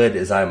 How good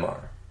is Imar?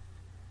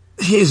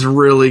 He's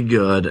really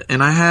good,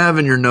 and I have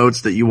in your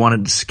notes that you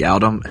wanted to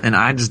scout him, and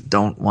I just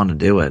don't want to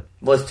do it.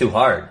 Well, it's too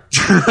hard.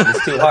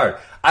 It's too hard.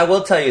 I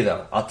will tell you,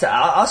 though.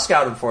 I'll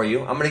scout him for you.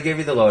 I'm going to give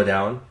you the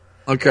lowdown.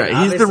 Okay,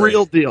 he's the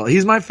real deal.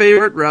 He's my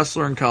favorite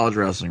wrestler in college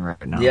wrestling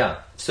right now.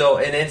 Yeah,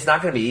 and it's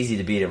not going to be easy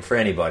to beat him for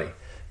anybody,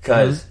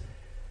 because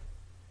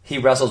he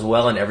wrestles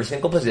well in every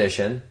single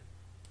position.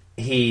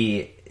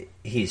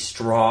 He's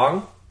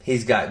strong.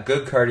 He's got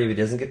good cardio. He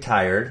doesn't get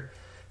tired.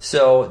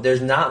 So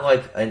there's not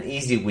like an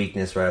easy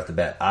weakness right off the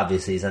bat.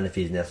 Obviously, he's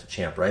undefeated national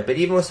champ, right? But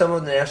even with some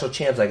of the national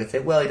champs, I could say,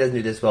 well, he doesn't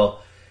do this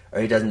well, or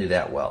he doesn't do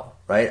that well,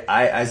 right?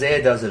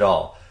 Isaiah does it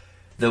all.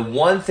 The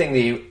one thing that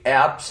you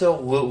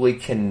absolutely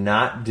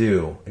cannot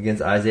do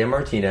against Isaiah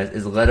Martinez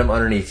is let him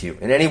underneath you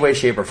in any way,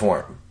 shape, or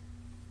form.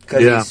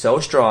 Because he's so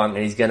strong,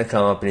 and he's going to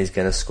come up and he's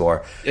going to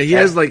score. Yeah, he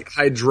has like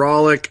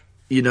hydraulic,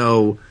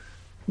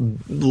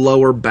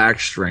 lower back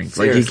strength.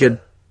 Seriously. Like he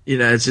could.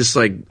 It's just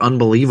like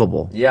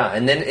unbelievable. Yeah,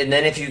 and then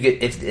if he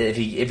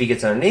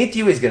gets underneath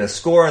you, he's going to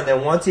score, and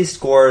then once he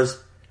scores,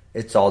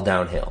 it's all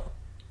downhill.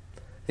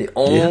 The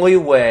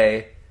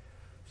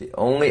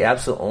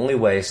absolute only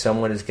way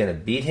someone is going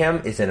to beat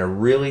him is in a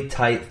really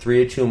tight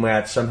 3-2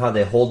 match. Somehow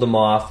they hold him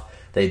off.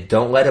 They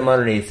don't let him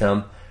underneath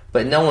him,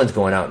 but no one's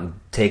going out and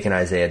taking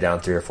Isaiah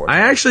down 3 or 4 times. I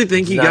actually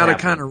think you got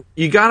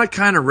to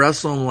kind of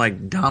wrestle him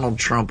like Donald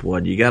Trump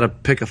would. You got to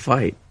pick a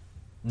fight.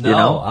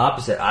 No,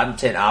 opposite. I'm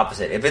saying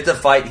opposite. If it's a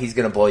fight, he's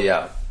going to blow you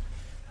out.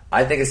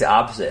 I think it's the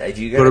opposite. If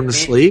you put him to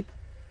sleep,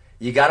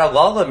 you got to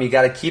lull him. You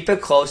got to keep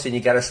it close, and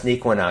you got to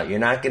sneak one out. You're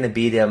not going to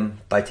beat him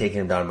by taking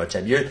him down much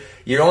time.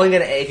 You're only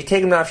going to, if you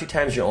take him down a few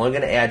times, you're only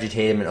going to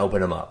agitate him and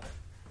open him up.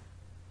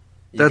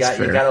 That's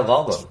fair. You got to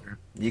lull him.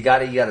 You got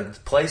to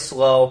play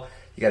slow.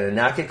 You got to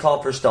not get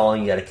called for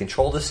stalling. You got to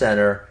control the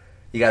center.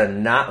 You got to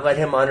not let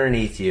him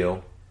underneath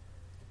you.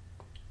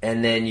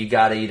 And then you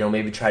got to,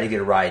 maybe try to get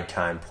a ride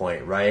time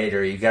point, right?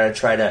 Or you got to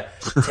try to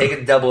take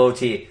a double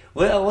OT.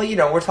 Well,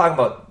 we're talking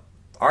about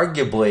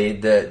arguably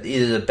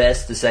either the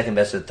best, the second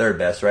best, or the third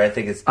best, right? I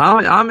think it's.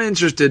 I'm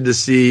interested to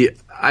see.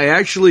 I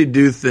actually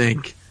do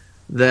think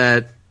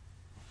that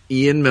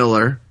Ian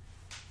Miller.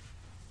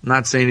 I'm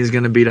not saying he's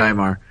going to beat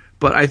Imar,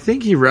 but I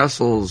think he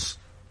wrestles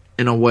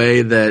in a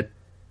way that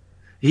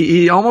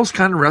he almost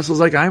kind of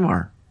wrestles like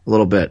Imar a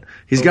little bit.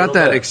 He's got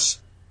that.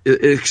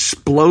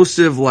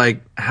 Explosive, like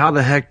how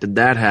the heck did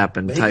that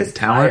happen? But type he gets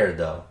talent. Tired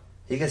though.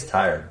 He gets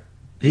tired.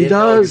 He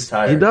does.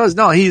 He does.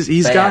 No, he's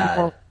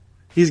Bad.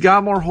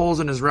 got more holes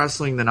in his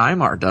wrestling than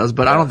Imar does.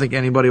 But I don't think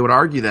anybody would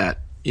argue that.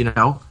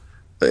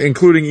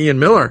 Including Ian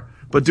Miller.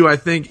 But do I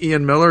think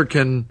Ian Miller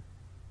can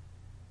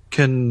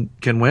can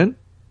win?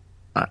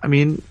 I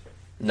mean,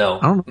 no.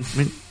 I don't know. I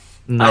mean,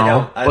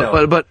 no. I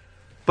know.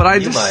 But I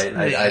You just might.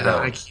 I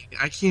don't.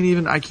 I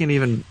can't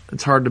even.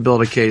 It's hard to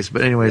build a case.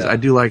 But anyways, I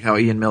do like how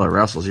Ian Miller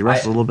wrestles. He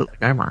wrestles a little bit like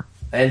Imar.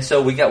 And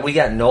so we got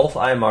Nolf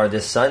Imar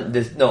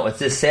it's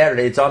this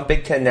Saturday. It's on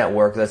Big Ten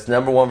Network. That's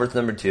number 1 versus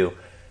number 2.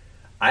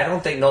 I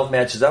don't think Nolf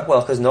matches up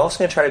well because Nolf's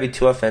going to try to be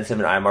too offensive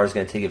and Imar's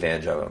going to take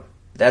advantage of him.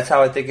 That's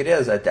how I think it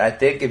is. I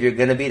think if you're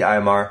going to beat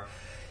Imar,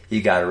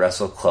 you got to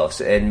wrestle close.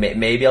 And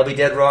maybe I'll be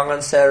dead wrong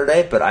on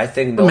Saturday, but I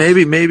think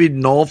maybe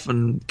Nolf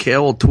and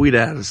Kale will tweet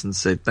at us and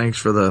say thanks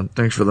for the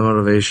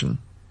motivation.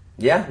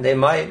 Yeah, they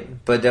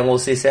might, but then we'll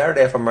see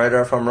Saturday if I'm right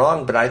or if I'm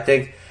wrong. But I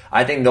think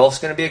Nolf's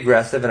going to be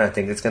aggressive, and I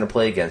think it's going to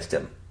play against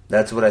him.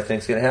 That's what I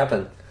think is going to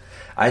happen.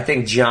 I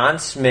think John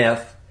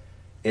Smith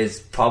is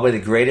probably the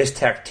greatest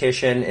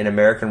tactician in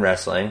American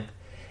wrestling,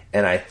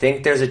 and I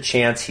think there's a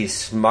chance he's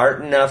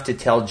smart enough to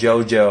tell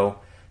JoJo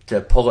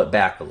to pull it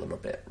back a little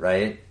bit,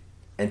 right?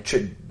 And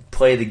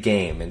play the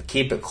game and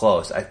keep it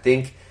close. I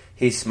think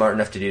he's smart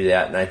enough to do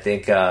that, and I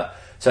think so.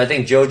 I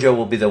think JoJo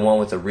will be the one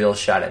with a real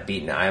shot at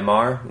beating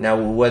Imar.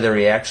 Now, whether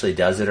he actually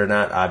does it or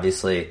not,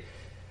 obviously,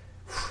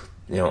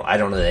 I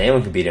don't know that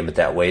anyone can beat him at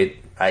that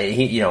weight. I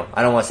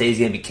don't want to say he's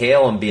going to be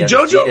Kale and be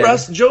undefeated.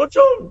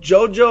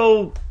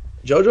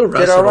 JoJo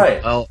wrestled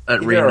right. well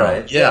at Reno.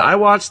 Right. Yeah, I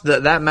watched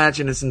that match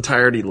in its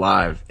entirety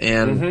live,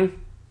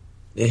 and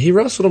he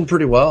wrestled him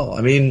pretty well.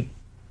 I mean,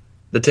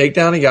 the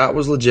takedown he got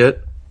was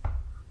legit.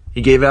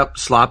 He gave up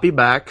sloppy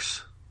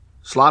backs.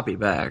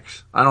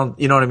 I don't,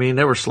 you know what I mean?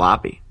 They were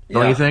sloppy.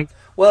 Don't you think?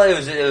 Well,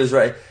 it was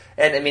right.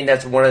 And I mean,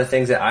 that's one of the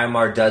things that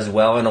Imar does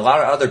well, and a lot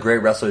of other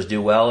great wrestlers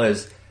do well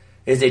is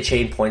they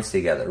chain points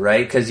together,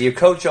 right? Because your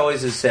coach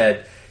always has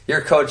said,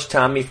 your coach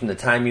Tommy from the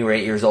time you were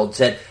 8 years old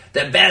said,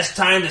 the best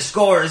time to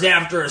score is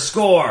after a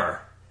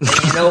score. And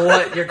you know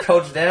what? Your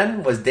coach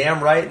then was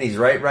damn right, and he's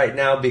right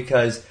now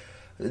because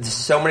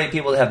so many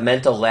people have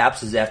mental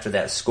lapses after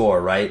that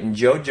score, right? And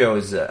JoJo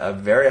is a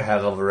very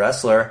high-level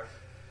wrestler,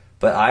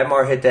 but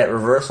Imar hit that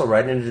reversal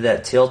right into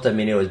that tilt. I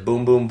mean, it was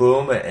boom, boom,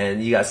 boom,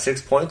 and you got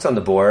 6 points on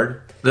the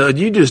board. No,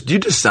 you just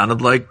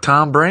sounded like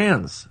Tom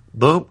Brands.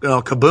 Boom,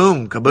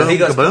 kaboom, kaboom, no, he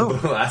goes kaboom.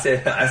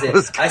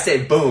 Kaboom. I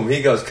say boom.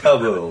 He goes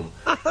kaboom.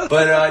 But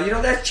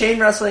that's chain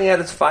wrestling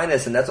at its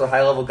finest, and that's what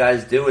high level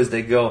guys do. Is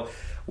they go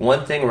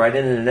one thing right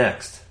into the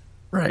next.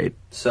 Right.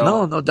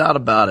 So no doubt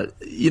about it.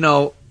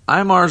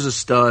 Imar's a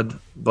stud,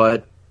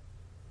 but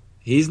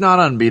he's not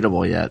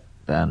unbeatable yet,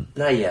 Ben.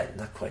 Not yet.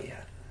 Not quite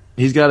yet.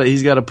 He's got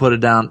to put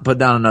down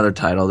another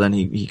title. Then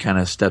he kind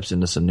of steps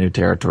into some new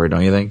territory,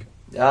 don't you think?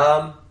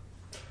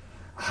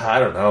 I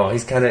don't know.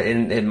 He's kind of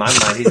in my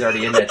mind. He's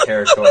already in that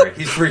territory.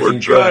 He's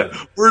freaking good.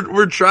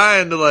 We're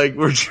trying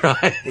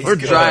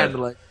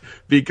to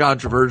be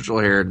controversial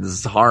here. This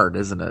is hard,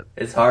 isn't it?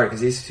 It's hard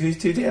because he's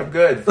too damn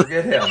good.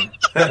 Forget him.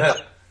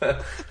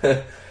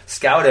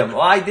 Scout him. Well,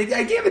 I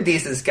gave a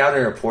decent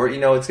scouting report. It's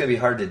going to be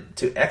hard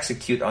to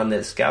execute on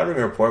this scouting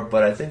report,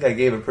 but I think I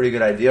gave a pretty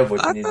good idea of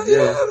what you need to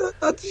do.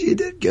 You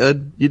did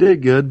good. You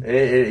did good.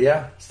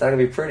 It's not going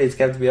to be pretty. It's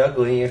got to be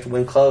ugly. You have to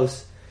win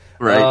close.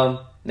 Right.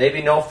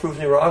 Maybe Nolf proves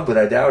me wrong, but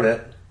I doubt it.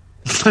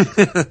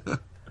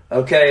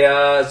 Okay,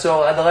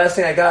 so the last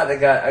thing I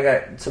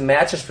got some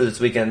matches for this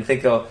weekend. I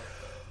think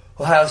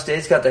Ohio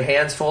State's got their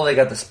hands full. They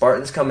got the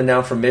Spartans coming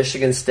down from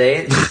Michigan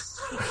State.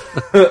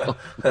 I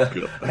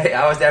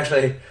was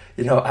actually,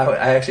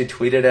 I actually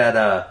tweeted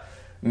at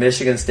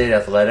Michigan State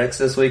Athletics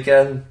this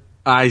weekend.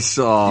 I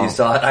saw. You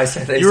saw it. I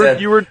said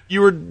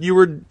you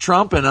were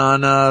trumping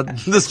on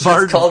the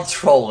Spartans. It's called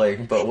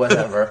trolling, but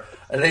whatever.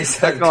 And they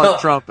said,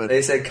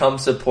 come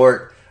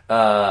support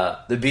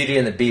the Beauty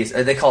and the Beast.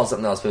 They call it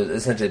something else, but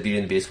essentially Beauty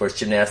and the Beast, where it's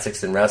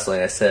gymnastics and wrestling.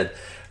 I said,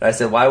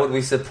 why would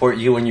we support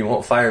you when you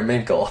won't fire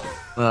Minkle?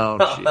 Oh,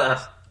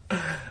 jeez.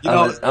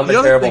 I'm a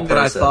the terrible other thing person. that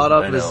I thought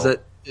of is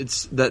that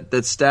it's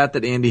that stat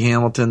that Andy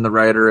Hamilton, the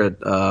writer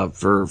at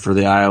for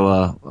the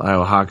Iowa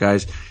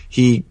Hawkeyes,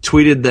 he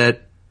tweeted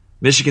that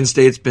Michigan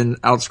State's been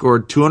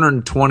outscored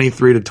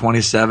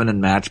 223-27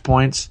 in match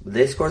points.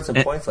 They scored some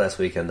points last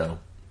weekend, though.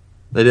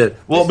 They did.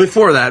 Well,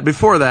 before that,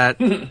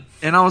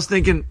 and I was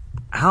thinking,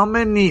 how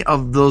many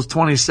of those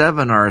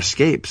 27 are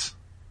escapes?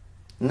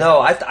 No,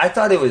 I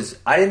thought it was.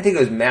 I didn't think it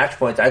was match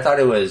points. I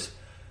thought it was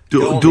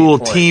dual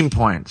team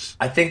points.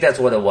 I think that's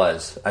what it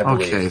was. I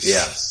believe. Okay, yeah.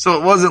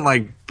 So it wasn't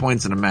like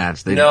points in a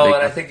match. And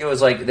I think it was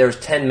like there was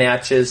 10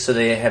 matches, so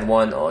they had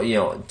won.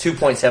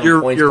 2.7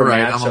 points per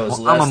right. match.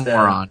 I'm a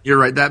moron. You're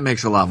right. That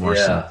makes a lot more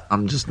sense.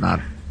 I'm just not.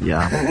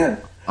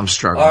 Yeah, I'm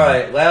struggling. All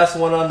right, last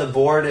one on the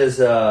board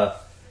is. I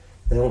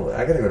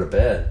gotta go to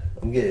bed.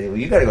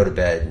 You gotta go to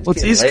bed. Well,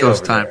 it's East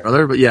Coast time,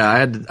 brother. But yeah, I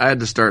had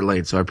to start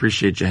late, so I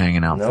appreciate you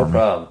hanging out. No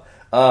problem.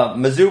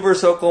 Mizzou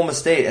versus Oklahoma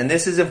State, and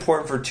this is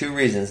important for 2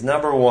 reasons.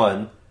 Number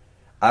one,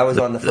 I was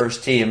on the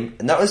first team,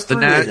 and that was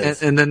 3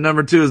 reasons. And then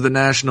number 2 is the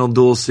national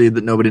dual seed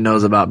that nobody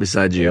knows about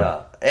besides you.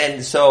 Yeah,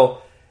 and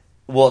so,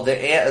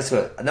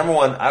 number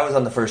one, I was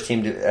on the first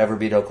team to ever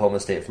beat Oklahoma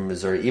State from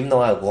Missouri, even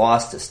though I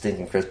lost to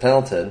stinking Chris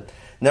Pendleton.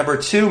 Number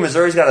 2,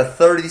 Missouri's got a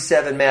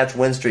 37-match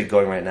win streak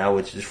going right now,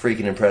 which is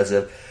freaking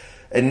impressive.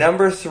 And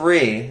number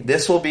 3,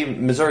 this will be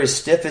Missouri's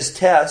stiffest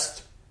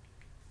test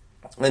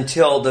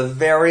until the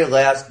very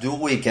last dual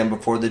weekend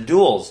before the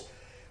duels,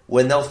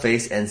 when they'll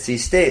face NC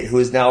State, who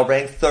is now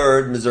ranked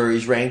 3rd.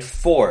 Missouri's ranked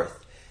 4th.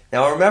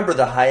 Now remember,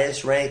 the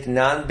highest-ranked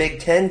non-Big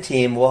Ten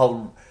team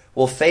will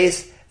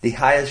face the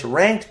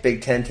highest-ranked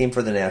Big Ten team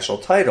for the national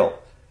title.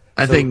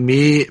 I think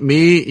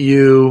me,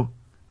 you,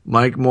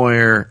 Mike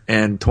Moyer,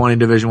 and 20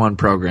 Division I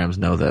programs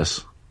know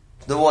this.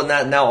 Well,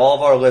 now all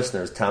of our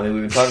listeners, Tommy.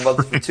 We've been talking about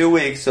this for 2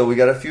 weeks, so we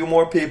got a few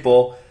more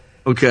people.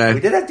 Okay.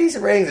 We did have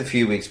decent ratings a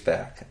few weeks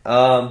back.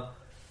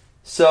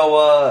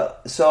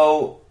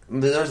 So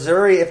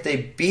Missouri, if they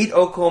beat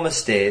Oklahoma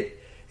State,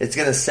 it's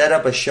going to set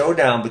up a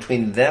showdown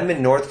between them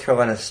and North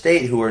Carolina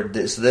State, so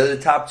they're the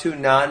top 2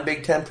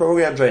 non-Big Ten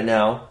programs right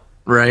now.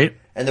 Right.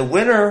 And the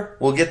winner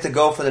will get to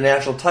go for the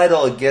national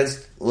title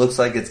against, looks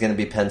like it's going to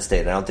be Penn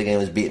State. I don't think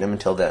anyone's beating them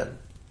until then.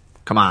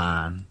 Come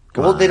on.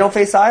 They don't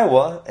face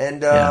Iowa,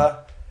 and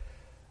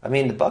I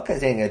mean, the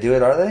Buckeyes ain't going to do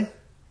it, are they?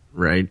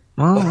 Right.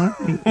 Well,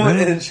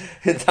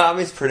 in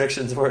Tommy's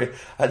predictions were,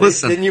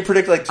 listen, didn't you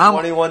predict like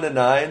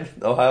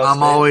 21-9 Ohio State?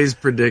 I'm always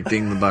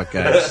predicting the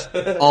Buckeyes.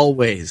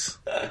 Always.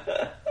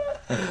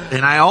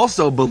 And I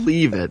also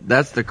believe it.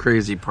 That's the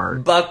crazy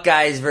part.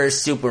 Buckeyes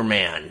versus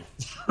Superman.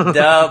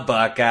 The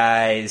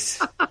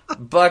Buckeyes.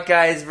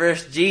 Buckeyes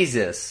versus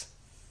Jesus.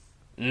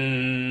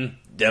 The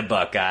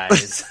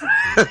Buckeyes.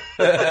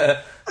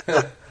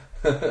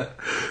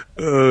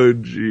 Oh,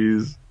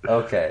 jeez.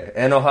 Okay,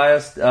 and Ohio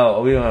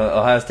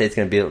State's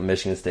going to beat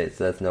Michigan State,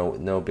 so that's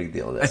no big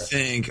deal there.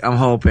 I'm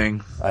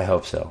hoping. I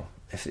hope so.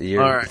 If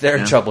right, they're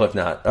in trouble if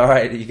not. All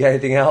right, you got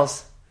anything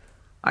else?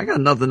 I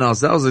got nothing else.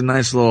 That was a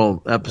nice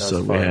little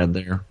episode we had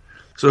there.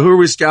 So who are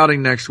we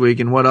scouting next week,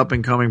 and what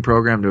up-and-coming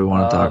program do we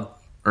want to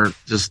talk? Or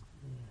just...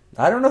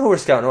 I don't know who we're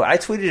scouting. I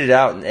tweeted it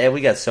out, and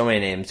we got so many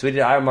names.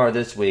 Tweeted Imar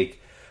this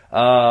week.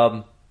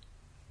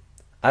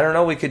 I don't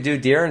know. We could do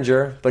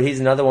Derringer, but he's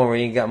another one where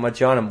you ain't got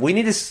much on him. We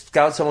need to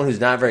scout someone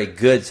who's not very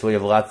good, so we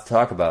have a lot to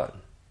talk about.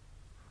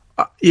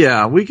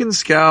 Yeah, we can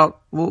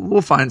scout.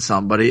 We'll find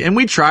somebody, and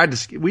we scouted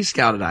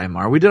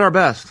Imar. We did our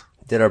best.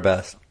 Did our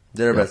best.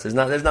 There's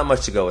not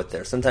much to go with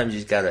there. Sometimes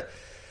you gotta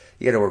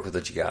work with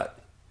what you got.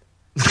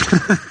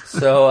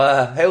 So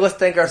hey, let's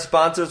thank our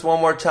sponsors one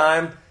more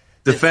time.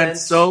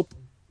 Defense Soap.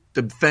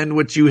 Defend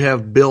what you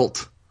have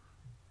built.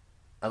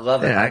 I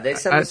love it. Yeah, they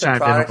sent me some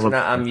products, and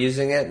I'm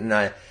using it, and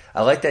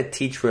I like that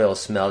tea trail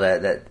smell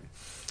that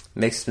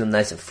makes it smell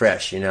nice and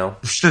fresh, you know?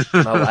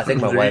 I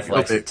think my wife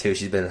likes it, too.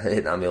 She's been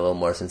hitting on me a little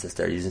more since I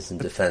started using some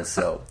Defense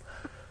soap.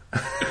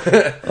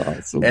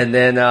 Awesome. And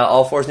then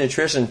All Force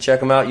Nutrition, check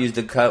them out. Use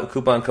the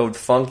coupon code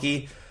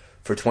FUNKY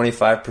for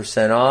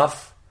 25%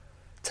 off.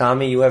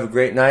 Tommy, you have a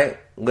great night.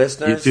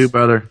 Listeners, you too,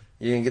 brother.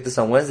 You're going to get this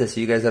on Wednesday,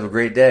 so you guys have a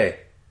great day.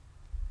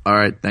 All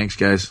right. Thanks,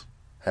 guys.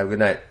 Have a good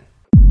night.